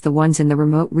crisis, the ones in the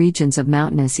remote regions of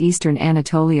mountainous eastern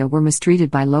Anatolia were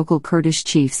mistreated by local Kurdish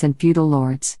chiefs and feudal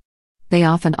lords. They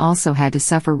often also had to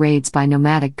suffer raids by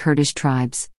nomadic Kurdish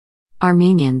tribes.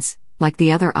 Armenians, like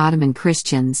the other Ottoman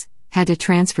Christians, had to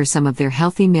transfer some of their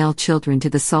healthy male children to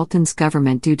the Sultan's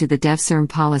government due to the devshirme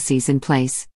policies in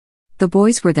place. The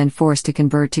boys were then forced to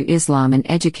convert to Islam and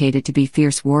educated to be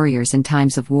fierce warriors in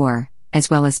times of war, as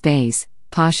well as beys,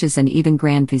 pashas, and even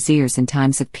grand viziers in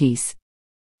times of peace.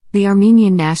 The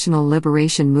Armenian National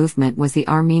Liberation Movement was the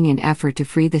Armenian effort to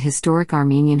free the historic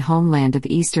Armenian homeland of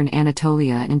eastern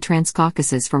Anatolia and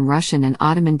Transcaucasus from Russian and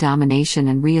Ottoman domination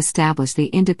and re-establish the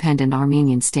independent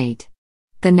Armenian state.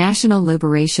 The national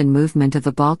liberation movement of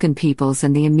the Balkan peoples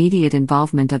and the immediate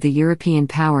involvement of the European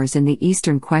powers in the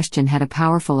Eastern question had a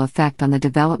powerful effect on the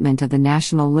development of the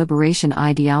national liberation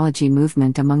ideology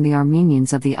movement among the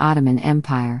Armenians of the Ottoman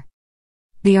Empire.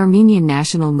 The Armenian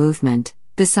national movement,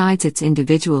 besides its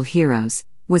individual heroes,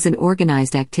 was an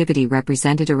organized activity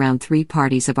represented around three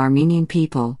parties of Armenian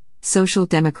people: Social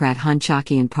Democrat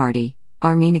Hunchakian Party,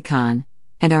 Armenikon,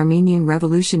 and Armenian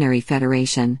Revolutionary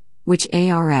Federation, which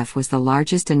ARF was the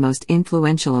largest and most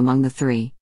influential among the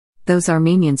three. Those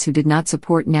Armenians who did not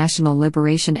support national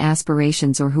liberation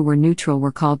aspirations or who were neutral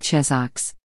were called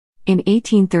Chezaks. In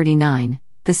 1839,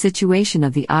 the situation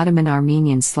of the Ottoman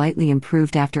Armenians slightly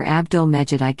improved after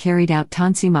Abdul-Mejid I carried out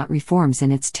Tanzimat reforms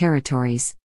in its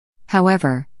territories.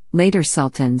 However, later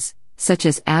sultans, such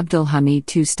as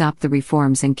Abdul-Hamid II, stopped the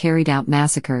reforms and carried out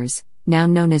massacres, now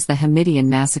known as the Hamidian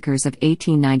massacres of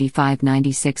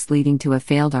 1895–96, leading to a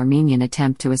failed Armenian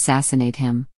attempt to assassinate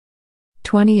him.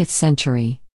 20th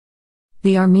century.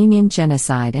 The Armenian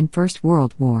Genocide and First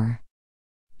World War.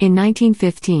 In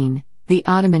 1915, the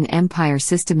Ottoman Empire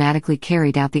systematically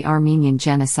carried out the Armenian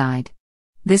Genocide.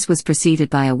 This was preceded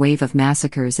by a wave of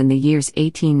massacres in the years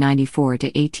 1894 to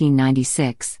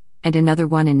 1896, and another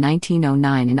one in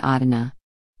 1909 in Adana.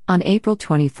 On April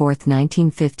 24,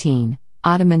 1915,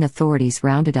 Ottoman authorities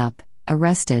rounded up,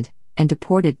 arrested, and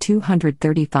deported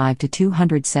 235 to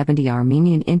 270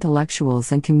 Armenian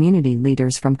intellectuals and community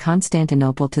leaders from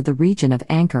Constantinople to the region of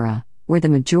Ankara, where the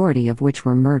majority of which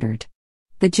were murdered.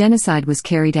 The genocide was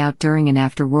carried out during and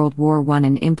after World War I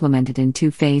and implemented in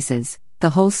two phases: the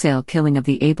wholesale killing of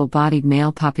the able-bodied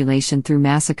male population through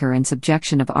massacre and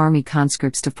subjection of army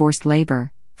conscripts to forced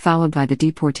labor, followed by the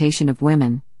deportation of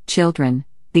women, children,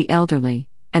 the elderly,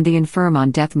 and the infirm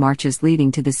on death marches leading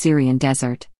to the Syrian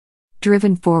desert.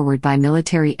 Driven forward by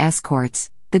military escorts,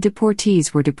 the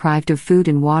deportees were deprived of food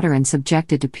and water and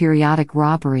subjected to periodic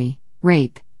robbery,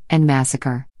 rape, and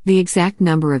massacre. The exact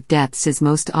number of deaths is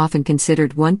most often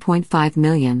considered 1.5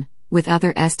 million, with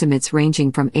other estimates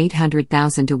ranging from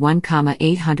 800,000 to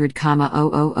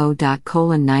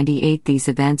 1,800,000.98. These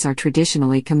events are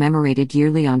traditionally commemorated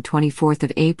yearly on 24th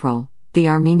of April, the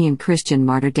Armenian Christian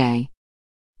Martyr Day.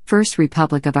 First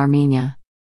Republic of Armenia.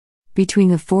 Between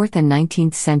the 4th and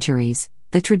 19th centuries,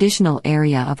 the traditional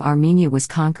area of Armenia was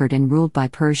conquered and ruled by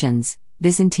Persians,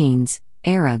 Byzantines,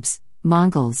 Arabs,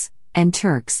 Mongols, and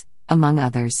Turks, among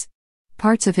others.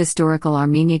 Parts of historical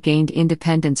Armenia gained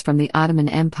independence from the Ottoman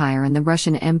Empire and the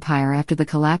Russian Empire after the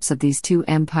collapse of these two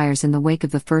empires in the wake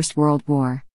of the First World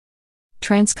War.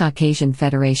 Transcaucasian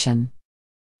Federation.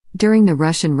 During the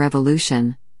Russian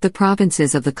Revolution, the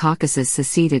provinces of the Caucasus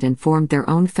seceded and formed their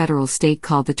own federal state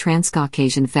called the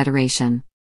Transcaucasian Federation.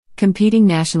 Competing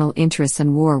national interests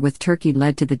and war with Turkey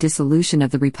led to the dissolution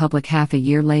of the republic half a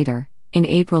year later, in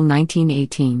April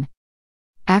 1918.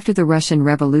 After the Russian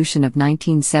Revolution of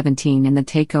 1917 and the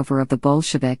takeover of the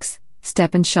Bolsheviks,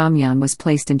 Stepan Shamyan was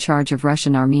placed in charge of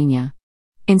Russian Armenia.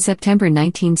 In September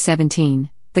 1917,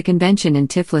 the convention in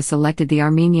Tiflis elected the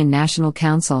Armenian National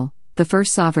Council, the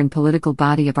first sovereign political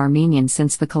body of Armenians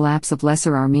since the collapse of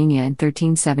Lesser Armenia in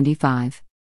 1375.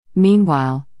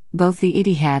 Meanwhile, both the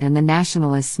Ittihad and the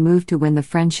nationalists moved to win the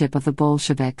friendship of the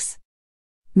Bolsheviks.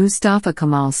 Mustafa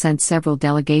Kemal sent several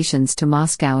delegations to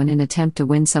Moscow in an attempt to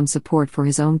win some support for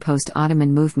his own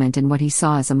post-Ottoman movement in what he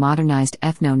saw as a modernized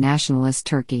ethno-nationalist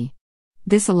Turkey.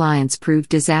 This alliance proved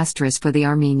disastrous for the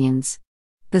Armenians.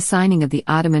 The signing of the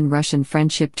Ottoman-Russian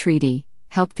Friendship Treaty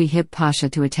helped Vahip Pasha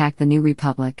to attack the new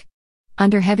republic.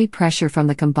 Under heavy pressure from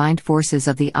the combined forces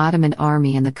of the Ottoman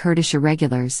army and the Kurdish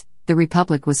irregulars, the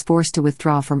republic was forced to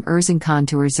withdraw from Erzincan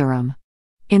to Erzurum.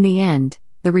 In the end,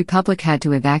 the republic had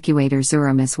to evacuate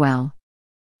Erzurum as well.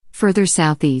 Further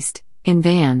southeast, in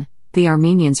Van, the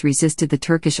Armenians resisted the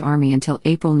Turkish army until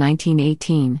April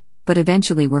 1918, but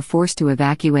eventually were forced to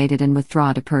evacuate it and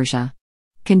withdraw to Persia.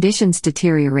 Conditions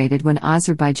deteriorated when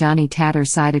Azerbaijani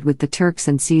Tatars sided with the Turks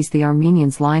and seized the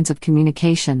Armenians' lines of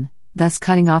communication, thus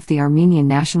cutting off the Armenian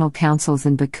national councils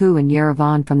in Baku and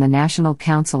Yerevan from the National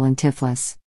Council in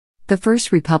Tiflis. The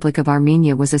First Republic of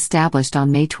Armenia was established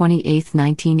on May 28,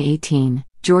 1918.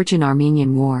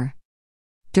 Georgian-Armenian War.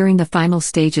 During the final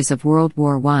stages of World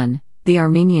War I, the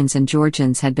Armenians and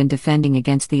Georgians had been defending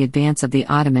against the advance of the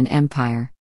Ottoman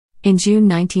Empire. In June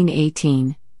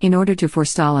 1918, in order to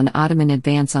forestall an Ottoman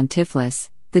advance on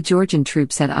Tiflis, the Georgian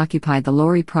troops had occupied the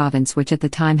Lori province, which at the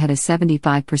time had a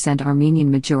 75% Armenian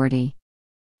majority.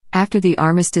 After the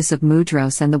armistice of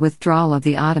Mudros and the withdrawal of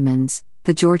the Ottomans,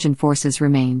 the Georgian forces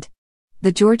remained.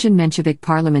 The Georgian Menshevik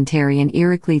parliamentarian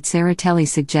Irakli Tsereteli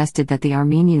suggested that the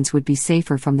Armenians would be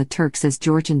safer from the Turks as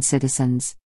Georgian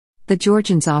citizens. The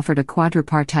Georgians offered a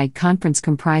quadripartite conference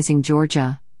comprising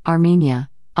Georgia, Armenia,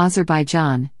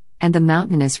 Azerbaijan, and the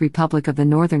mountainous Republic of the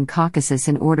Northern Caucasus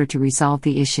in order to resolve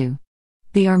the issue.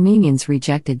 The Armenians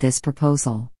rejected this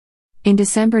proposal. In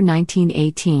December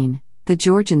 1918, the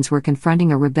Georgians were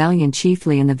confronting a rebellion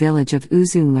chiefly in the village of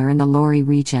Uzunlar in the Lori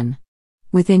region.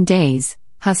 Within days,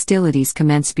 hostilities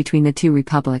commenced between the two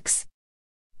republics.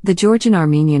 The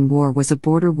Georgian-Armenian War was a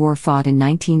border war fought in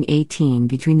 1918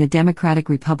 between the Democratic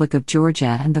Republic of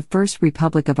Georgia and the First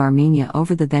Republic of Armenia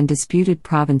over the then-disputed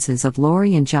provinces of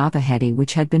Lori and Javaheti,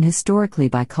 which had been historically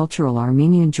bicultural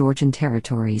Armenian Georgian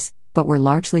territories, but were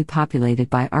largely populated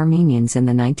by Armenians in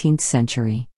the 19th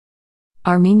century.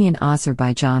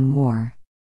 Armenian-Azerbaijan War.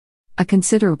 A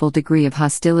considerable degree of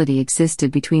hostility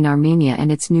existed between Armenia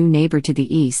and its new neighbor to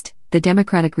the east, the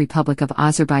Democratic Republic of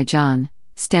Azerbaijan,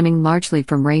 stemming largely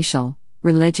from racial,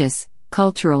 religious,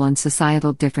 cultural and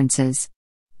societal differences.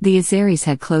 The Azeris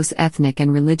had close ethnic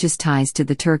and religious ties to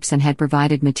the Turks and had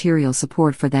provided material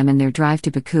support for them in their drive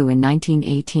to Baku in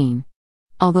 1918.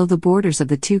 Although the borders of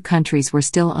the two countries were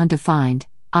still undefined,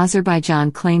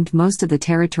 Azerbaijan claimed most of the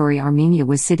territory Armenia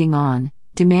was sitting on,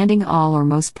 demanding all or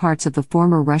most parts of the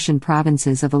former Russian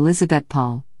provinces of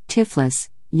Elizabetpol, Tiflis,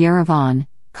 Yerevan,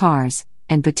 Kars,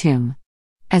 and Batum.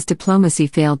 As diplomacy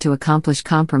failed to accomplish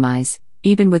compromise,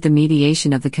 even with the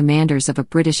mediation of the commanders of a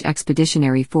British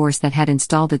expeditionary force that had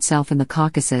installed itself in the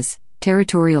Caucasus,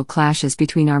 territorial clashes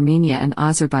between Armenia and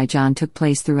Azerbaijan took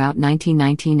place throughout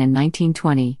 1919 and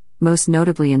 1920, most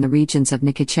notably in the regions of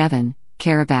Nakhichevan,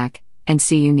 Karabakh, and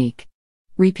Siyunik.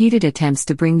 Repeated attempts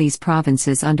to bring these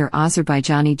provinces under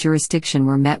Azerbaijani jurisdiction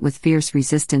were met with fierce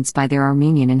resistance by their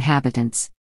Armenian inhabitants.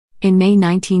 In May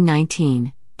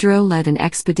 1919, Dro led an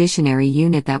expeditionary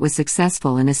unit that was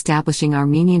successful in establishing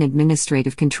Armenian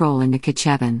administrative control in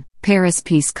Nakhichevan. Paris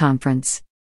Peace Conference.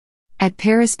 At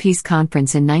Paris Peace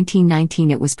Conference in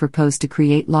 1919 it was proposed to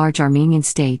create large Armenian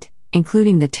state,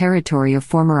 including the territory of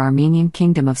former Armenian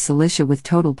Kingdom of Cilicia with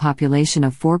total population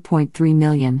of 4.3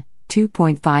 million,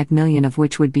 2.5 million of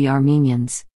which would be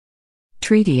Armenians.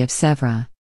 Treaty of Sèvres.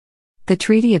 The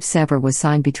Treaty of Sèvres was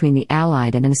signed between the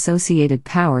Allied and Associated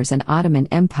Powers and Ottoman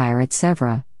Empire at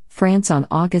Sèvres, France on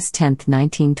August 10,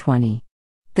 1920.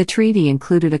 The treaty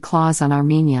included a clause on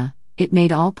Armenia. It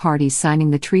made all parties signing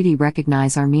the treaty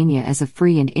recognize Armenia as a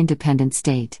free and independent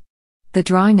state. The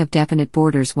drawing of definite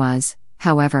borders was,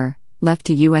 however, left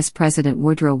to U.S. President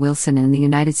Woodrow Wilson and the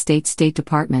United States State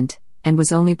Department, and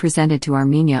was only presented to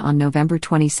Armenia on November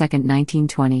 22,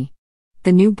 1920.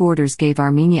 The new borders gave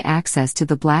Armenia access to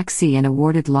the Black Sea and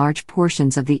awarded large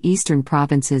portions of the eastern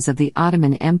provinces of the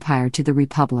Ottoman Empire to the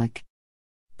Republic.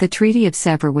 The Treaty of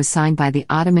Sèvres was signed by the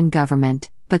Ottoman government,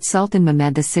 but Sultan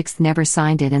Mehmed VI never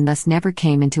signed it and thus never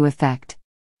came into effect.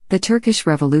 The Turkish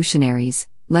revolutionaries,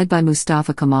 led by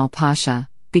Mustafa Kemal Pasha,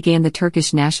 began the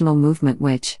Turkish national movement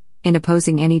which, in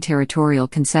opposing any territorial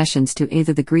concessions to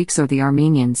either the Greeks or the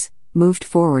Armenians, moved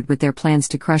forward with their plans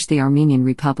to crush the Armenian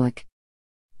Republic.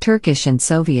 Turkish and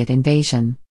Soviet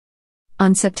invasion.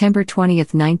 On September 20,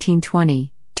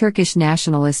 1920, Turkish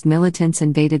nationalist militants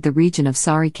invaded the region of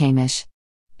Sarıkamış.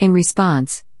 In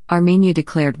response, Armenia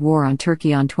declared war on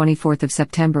Turkey on 24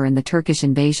 September and the Turkish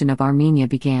invasion of Armenia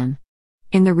began.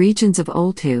 In the regions of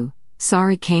Oltu,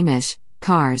 Sarıkamış,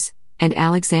 Kars, and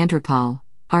Alexandropol,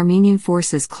 Armenian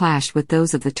forces clashed with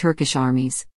those of the Turkish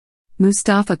armies.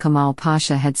 Mustafa Kemal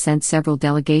Pasha had sent several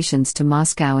delegations to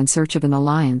Moscow in search of an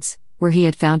alliance, where he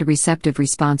had found a receptive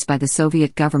response by the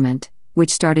Soviet government,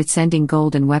 which started sending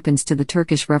gold and weapons to the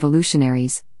Turkish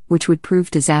revolutionaries, which would prove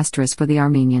disastrous for the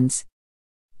Armenians.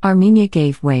 Armenia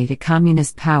gave way to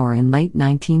communist power in late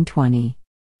 1920.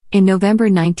 In November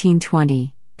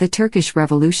 1920, the Turkish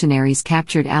revolutionaries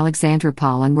captured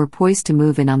Alexandropol and were poised to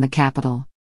move in on the capital.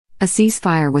 A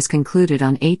ceasefire was concluded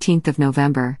on 18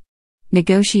 November.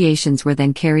 Negotiations were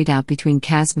then carried out between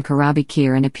Kazım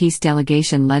Karabekir and a peace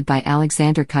delegation led by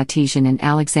Alexander Khatisyan in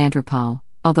Alexandropol.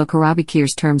 Although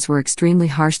Karabekir's terms were extremely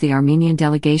harsh, the Armenian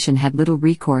delegation had little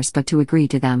recourse but to agree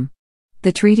to them.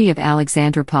 The Treaty of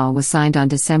Alexandropol was signed on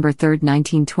December 3,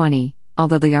 1920,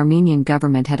 although the Armenian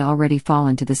government had already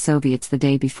fallen to the Soviets the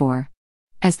day before.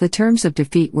 As the terms of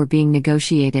defeat were being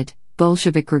negotiated,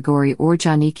 Bolshevik Grigori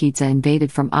Orjonikidze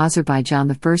invaded from Azerbaijan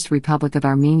the First Republic of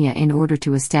Armenia in order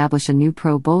to establish a new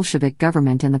pro-Bolshevik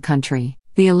government in the country.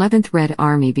 The 11th Red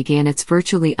Army began its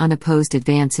virtually unopposed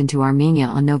advance into Armenia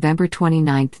on November 29,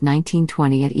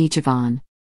 1920 at Yerevan.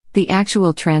 The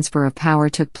actual transfer of power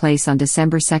took place on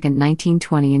December 2,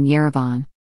 1920 in Yerevan.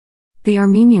 The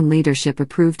Armenian leadership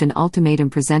approved an ultimatum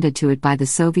presented to it by the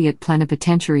Soviet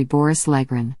plenipotentiary Boris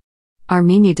Legrin.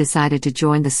 Armenia decided to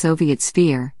join the Soviet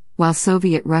sphere, while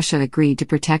Soviet Russia agreed to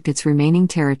protect its remaining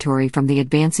territory from the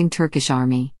advancing Turkish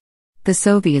army. The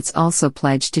Soviets also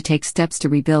pledged to take steps to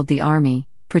rebuild the army,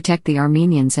 protect the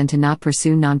Armenians and to not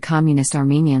pursue non-communist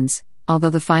Armenians, although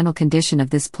the final condition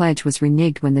of this pledge was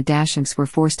reneged when the Dashiks were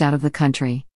forced out of the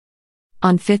country.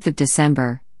 On 5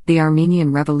 December, the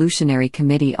Armenian Revolutionary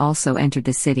Committee also entered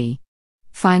the city.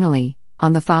 Finally,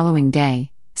 on the following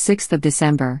day, 6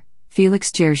 December,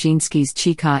 Felix Dzerzhinsky's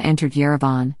Cheka entered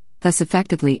Yerevan, thus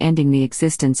effectively ending the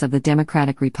existence of the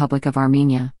Democratic Republic of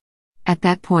Armenia. At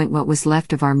that point, what was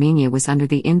left of Armenia was under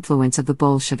the influence of the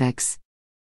Bolsheviks.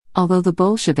 Although the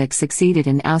Bolsheviks succeeded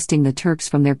in ousting the Turks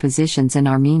from their positions in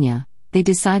Armenia, they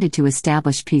decided to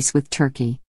establish peace with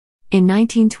Turkey. In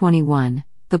 1921,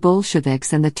 the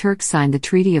Bolsheviks and the Turks signed the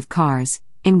Treaty of Kars,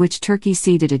 in which Turkey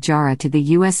ceded Ajara to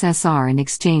the USSR in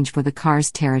exchange for the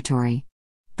Kars territory.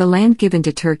 The land given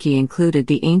to Turkey included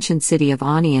the ancient city of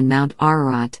Ani and Mount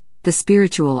Ararat, the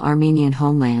spiritual Armenian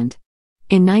homeland.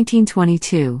 In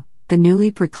 1922, the newly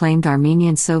proclaimed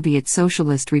Armenian Soviet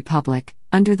Socialist Republic,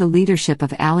 under the leadership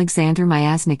of Alexander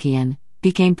Myasnikian,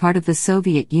 became part of the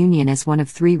Soviet Union as one of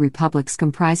three republics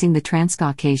comprising the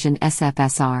Transcaucasian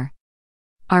SFSR.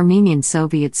 Armenian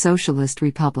Soviet Socialist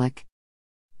Republic.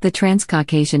 The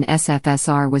Transcaucasian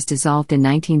SFSR was dissolved in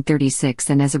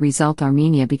 1936, and as a result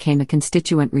Armenia became a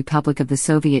constituent republic of the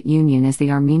Soviet Union as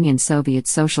the Armenian Soviet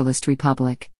Socialist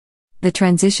Republic. The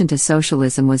transition to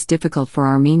socialism was difficult for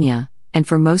Armenia, and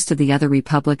for most of the other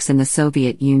republics in the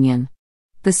Soviet Union.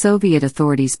 The Soviet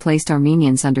authorities placed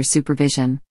Armenians under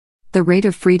supervision. The rate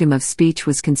of freedom of speech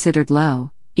was considered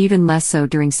low, even less so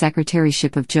during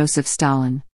secretaryship of Joseph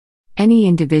Stalin. Any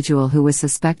individual who was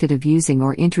suspected of using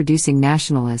or introducing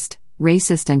nationalist,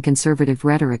 racist and conservative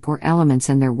rhetoric or elements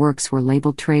in their works were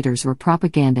labeled traitors or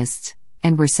propagandists,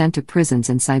 and were sent to prisons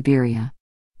in Siberia.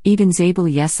 Even Zabel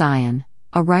Yesayan,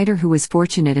 a writer who was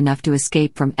fortunate enough to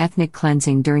escape from ethnic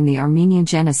cleansing during the Armenian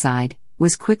genocide,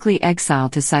 was quickly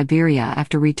exiled to Siberia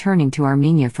after returning to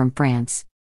Armenia from France.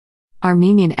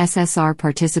 Armenian SSR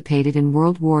participated in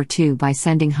World War II by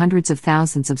sending hundreds of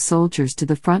thousands of soldiers to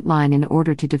the front line in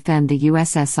order to defend the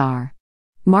USSR.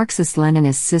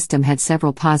 Marxist-Leninist system had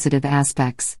several positive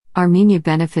aspects. Armenia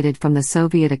benefited from the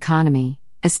Soviet economy,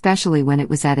 especially when it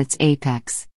was at its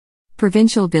apex.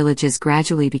 Provincial villages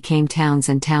gradually became towns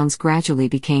and towns gradually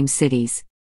became cities.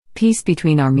 Peace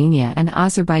between Armenia and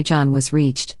Azerbaijan was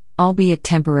reached, albeit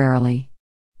temporarily.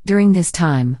 During this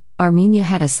time, Armenia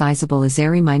had a sizable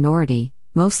Azeri minority,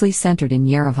 mostly centered in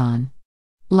Yerevan.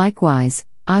 Likewise,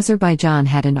 Azerbaijan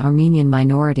had an Armenian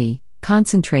minority,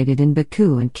 concentrated in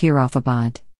Baku and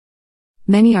Kirovabad.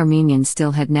 Many Armenians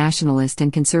still had nationalist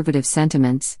and conservative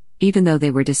sentiments, even though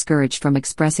they were discouraged from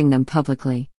expressing them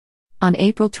publicly. On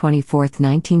April 24,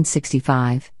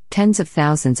 1965, tens of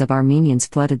thousands of Armenians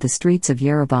flooded the streets of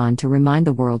Yerevan to remind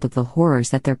the world of the horrors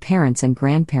that their parents and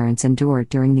grandparents endured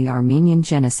during the Armenian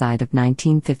genocide of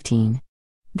 1915.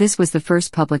 This was the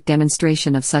first public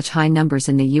demonstration of such high numbers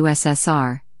in the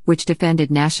USSR, which defended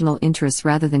national interests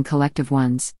rather than collective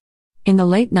ones. In the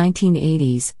late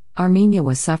 1980s, Armenia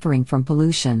was suffering from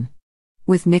pollution.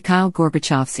 With Mikhail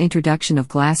Gorbachev's introduction of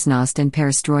glasnost and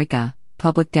perestroika,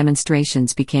 public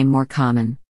demonstrations became more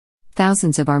common.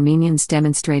 Thousands of Armenians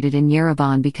demonstrated in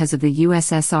Yerevan because of the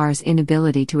USSR's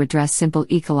inability to address simple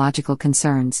ecological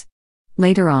concerns.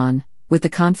 Later on, with the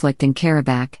conflict in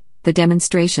Karabakh, the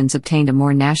demonstrations obtained a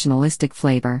more nationalistic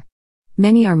flavor.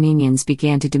 Many Armenians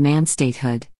began to demand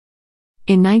statehood.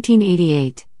 In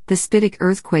 1988, the Spitik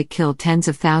earthquake killed tens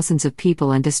of thousands of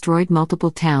people and destroyed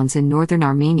multiple towns in northern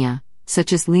Armenia,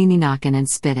 such as Leninakan and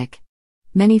Spitik.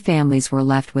 Many families were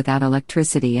left without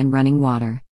electricity and running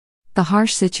water. The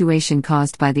harsh situation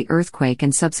caused by the earthquake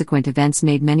and subsequent events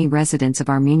made many residents of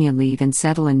Armenia leave and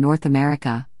settle in North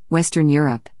America, Western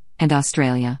Europe, and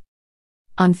Australia.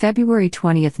 On February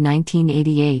 20,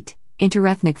 1988,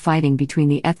 interethnic fighting between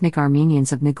the ethnic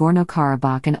Armenians of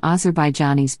Nagorno-Karabakh and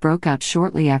Azerbaijanis broke out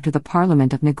shortly after the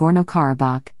Parliament of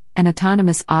Nagorno-Karabakh, an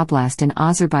autonomous oblast in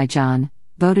Azerbaijan,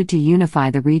 voted to unify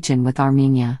the region with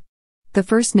Armenia. The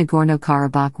First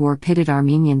Nagorno-Karabakh War pitted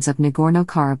Armenians of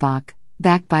Nagorno-Karabakh,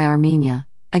 backed by Armenia,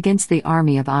 against the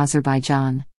army of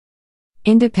Azerbaijan.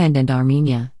 Independent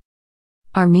Armenia.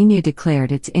 Armenia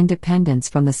declared its independence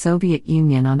from the Soviet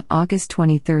Union on August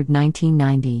 23,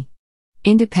 1990.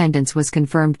 Independence was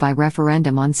confirmed by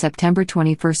referendum on September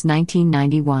 21,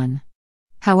 1991.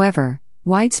 However,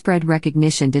 widespread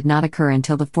recognition did not occur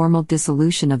until the formal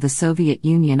dissolution of the Soviet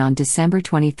Union on December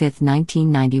 25,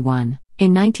 1991.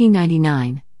 In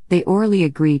 1999, they orally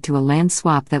agreed to a land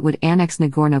swap that would annex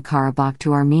Nagorno-Karabakh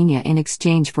to Armenia in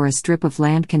exchange for a strip of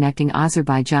land connecting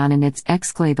Azerbaijan and its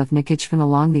exclave of Nakhchivan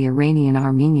along the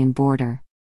Iranian-Armenian border.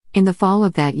 In the fall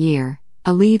of that year,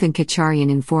 Aliyev and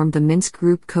Kacharyan informed the Minsk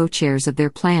Group co-chairs of their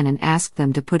plan and asked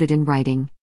them to put it in writing.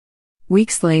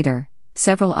 Weeks later,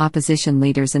 several opposition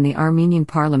leaders in the Armenian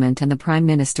parliament and the Prime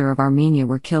Minister of Armenia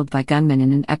were killed by gunmen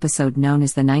in an episode known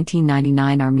as the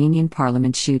 1999 Armenian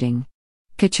parliament shooting.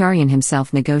 Kacharyan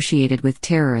himself negotiated with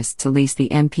terrorists to release the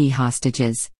MP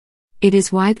hostages. It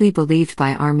is widely believed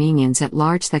by Armenians at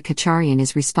large that Kacharyan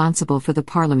is responsible for the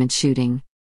parliament shooting.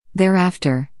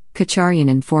 Thereafter, Kacharyan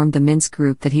informed the Minsk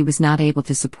Group that he was not able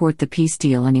to support the peace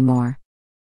deal anymore.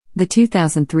 The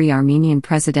 2003 Armenian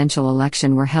presidential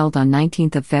election were held on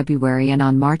 19 February and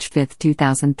on March 5,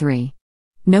 2003.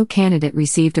 No candidate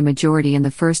received a majority in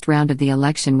the first round of the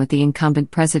election, with the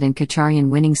incumbent President Kacharyan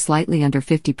winning slightly under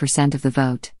 50% of the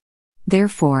vote.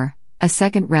 Therefore, a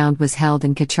second round was held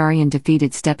and Kacharyan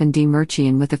defeated Stepan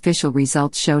Demirchian, with official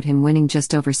results showed him winning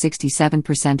just over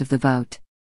 67% of the vote.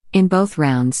 In both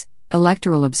rounds,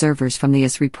 electoral observers from the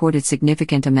US reported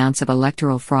significant amounts of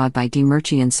electoral fraud by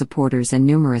Demirchian's supporters, and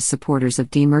numerous supporters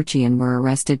of Demirchian were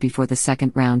arrested before the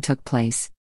second round took place.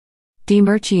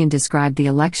 Demirchian described the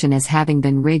election as having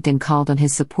been rigged and called on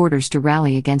his supporters to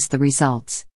rally against the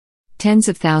results. Tens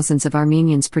of thousands of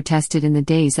Armenians protested in the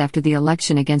days after the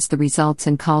election against the results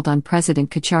and called on President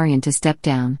Kacharyan to step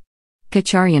down.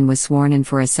 Kacharyan was sworn in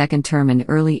for a second term in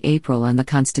early April, and the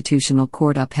Constitutional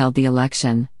Court upheld the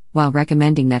election, while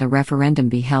recommending that a referendum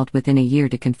be held within a year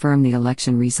to confirm the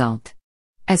election result.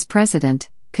 As president,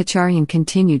 Kacharyan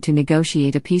continued to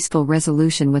negotiate a peaceful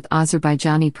resolution with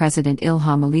Azerbaijani President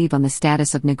Ilham Aliyev on the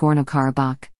status of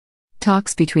Nagorno-Karabakh.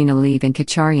 Talks between Aliyev and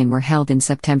Kacharyan were held in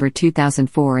September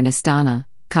 2004 in Astana,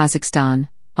 Kazakhstan,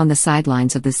 on the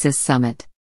sidelines of the CIS summit.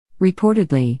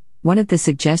 Reportedly, one of the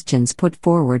suggestions put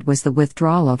forward was the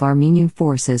withdrawal of Armenian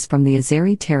forces from the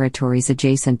Azeri territories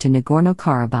adjacent to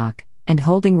Nagorno-Karabakh, and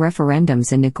holding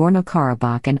referendums in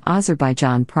Nagorno-Karabakh and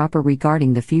Azerbaijan proper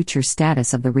regarding the future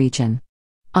status of the region.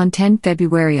 On 10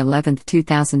 February 11,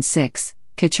 2006,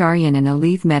 Kacharyan and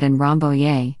Aliyev met in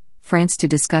Rambouillet, France, to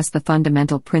discuss the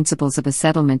fundamental principles of a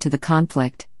settlement to the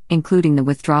conflict, including the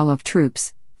withdrawal of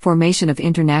troops, formation of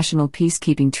international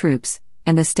peacekeeping troops,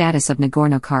 and the status of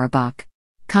Nagorno-Karabakh.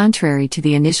 Contrary to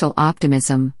the initial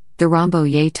optimism, the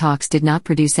Rambouillet talks did not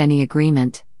produce any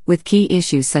agreement, with key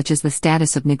issues such as the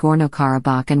status of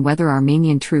Nagorno-Karabakh and whether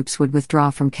Armenian troops would withdraw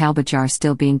from Kalbajar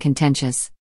still being contentious.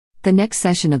 The next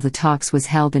session of the talks was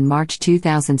held in March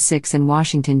 2006 in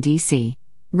Washington, D.C.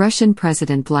 Russian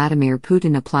President Vladimir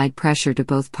Putin applied pressure to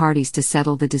both parties to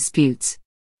settle the disputes.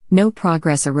 No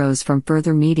progress arose from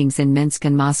further meetings in Minsk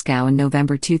and Moscow in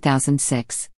November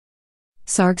 2006.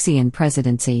 Sargsyan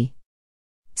presidency.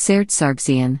 Serd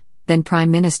Sargsyan, then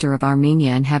Prime Minister of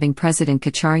Armenia and having President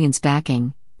Kacharyan's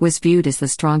backing, was viewed as the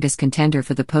strongest contender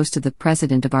for the post of the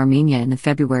President of Armenia in the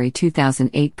February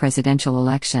 2008 presidential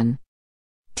election.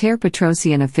 Ter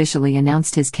Petrosyan officially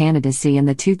announced his candidacy in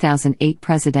the 2008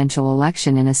 presidential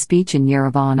election in a speech in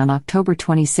Yerevan on October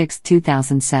 26,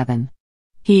 2007.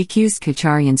 He accused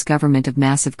Kacharyan's government of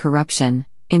massive corruption,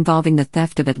 involving the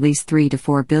theft of at least $3 to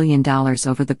 $4 billion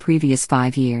over the previous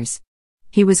 5 years.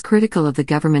 He was critical of the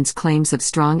government's claims of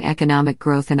strong economic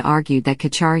growth and argued that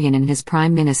Kacharyan and his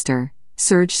prime minister,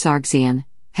 Serd Sargsyan,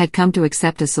 had come to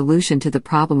accept a solution to the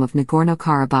problem of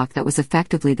Nagorno-Karabakh that was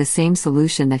effectively the same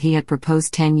solution that he had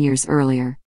proposed 10 years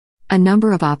earlier. A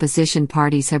number of opposition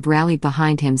parties have rallied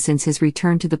behind him since his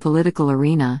return to the political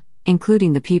arena,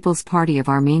 including the People's Party of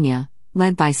Armenia,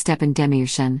 led by Stepan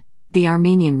Demirshan, the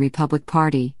Armenian Republic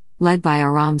Party, led by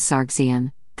Aram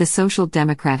Sargsyan, the Social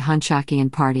Democrat Hunchakian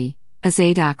Party,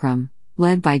 Azad Akram,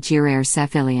 led by Jirer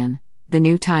Sefilian, the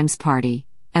New Times Party,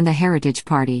 and the Heritage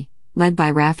Party, led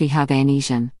by Rafi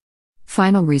Havanisyan.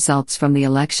 Final results from the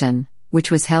election,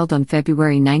 which was held on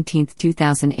February 19,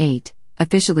 2008,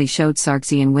 officially showed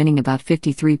Sargsyan winning about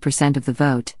 53% of the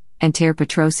vote, and Ter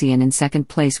Petrosyan in second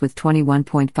place with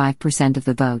 21.5% of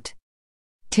the vote.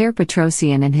 Ter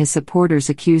Petrosyan and his supporters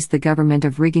accused the government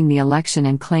of rigging the election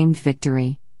and claimed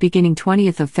victory. Beginning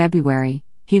 20th of February,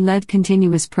 he led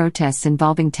continuous protests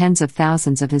involving tens of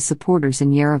thousands of his supporters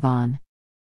in Yerevan.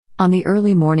 On the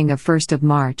early morning of 1st of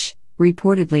March,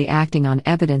 reportedly acting on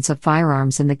evidence of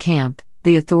firearms in the camp,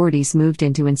 the authorities moved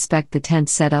in to inspect the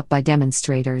tents set up by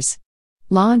demonstrators.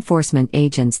 Law enforcement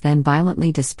agents then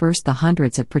violently dispersed the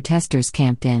hundreds of protesters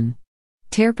camped in.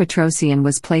 Ter Petrosyan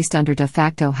was placed under de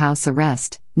facto house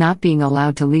arrest, not being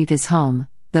allowed to leave his home,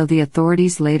 though the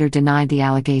authorities later denied the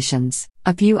allegations.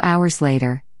 A few hours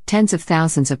later, tens of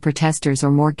thousands of protesters or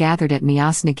more gathered at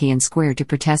Myasnikian Square to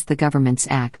protest the government's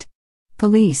act.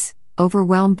 Police,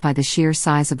 overwhelmed by the sheer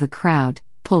size of the crowd,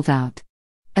 pulled out.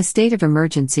 A state of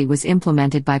emergency was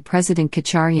implemented by President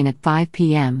Kacharyan at 5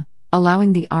 p.m.,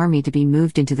 allowing the army to be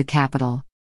moved into the capital.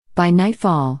 By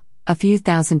nightfall, a few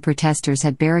thousand protesters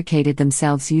had barricaded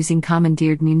themselves using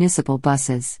commandeered municipal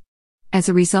buses. As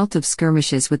a result of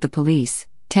skirmishes with the police,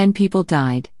 10 people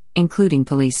died, including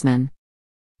policemen.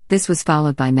 This was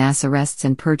followed by mass arrests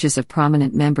and purges of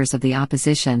prominent members of the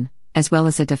opposition, as well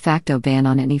as a de facto ban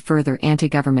on any further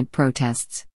anti-government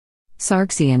protests.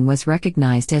 Sargsyan was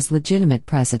recognized as legitimate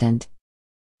president.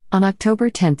 On October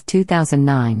 10,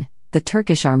 2009, the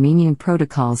Turkish-Armenian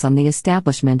Protocols on the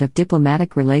Establishment of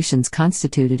Diplomatic Relations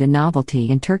constituted a novelty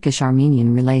in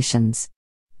Turkish-Armenian relations.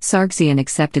 Sargsyan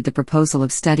accepted the proposal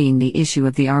of studying the issue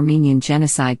of the Armenian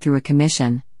genocide through a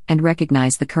commission, and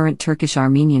recognized the current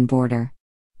Turkish-Armenian border.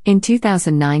 In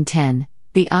 2009-10,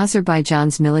 the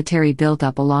Azerbaijan's military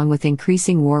buildup along with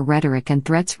increasing war rhetoric and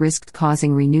threats risked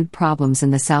causing renewed problems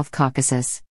in the South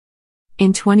Caucasus.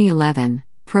 In 2011,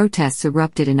 protests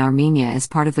erupted in Armenia as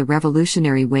part of the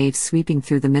revolutionary waves sweeping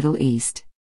through the Middle East.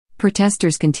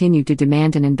 Protesters continued to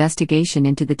demand an investigation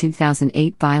into the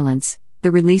 2008 violence,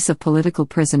 the release of political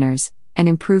prisoners, an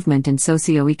improvement in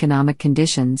socio-economic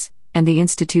conditions, and the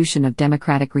institution of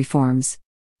democratic reforms.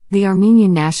 The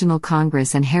Armenian National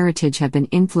Congress and Heritage have been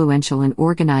influential in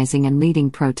organizing and leading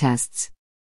protests.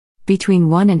 Between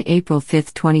 1 and April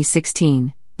 5,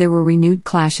 2016, there were renewed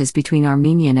clashes between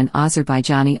Armenian and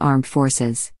Azerbaijani armed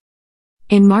forces.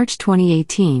 In March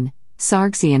 2018,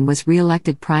 Sargsyan was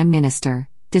re-elected prime minister,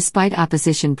 despite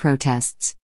opposition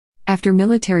protests. After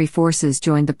military forces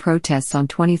joined the protests on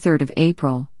 23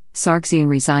 April, Sargsyan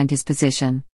resigned his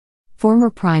position.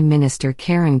 Former Prime Minister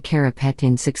Karen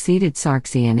Karapetin succeeded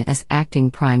Sargsyan as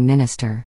acting prime minister.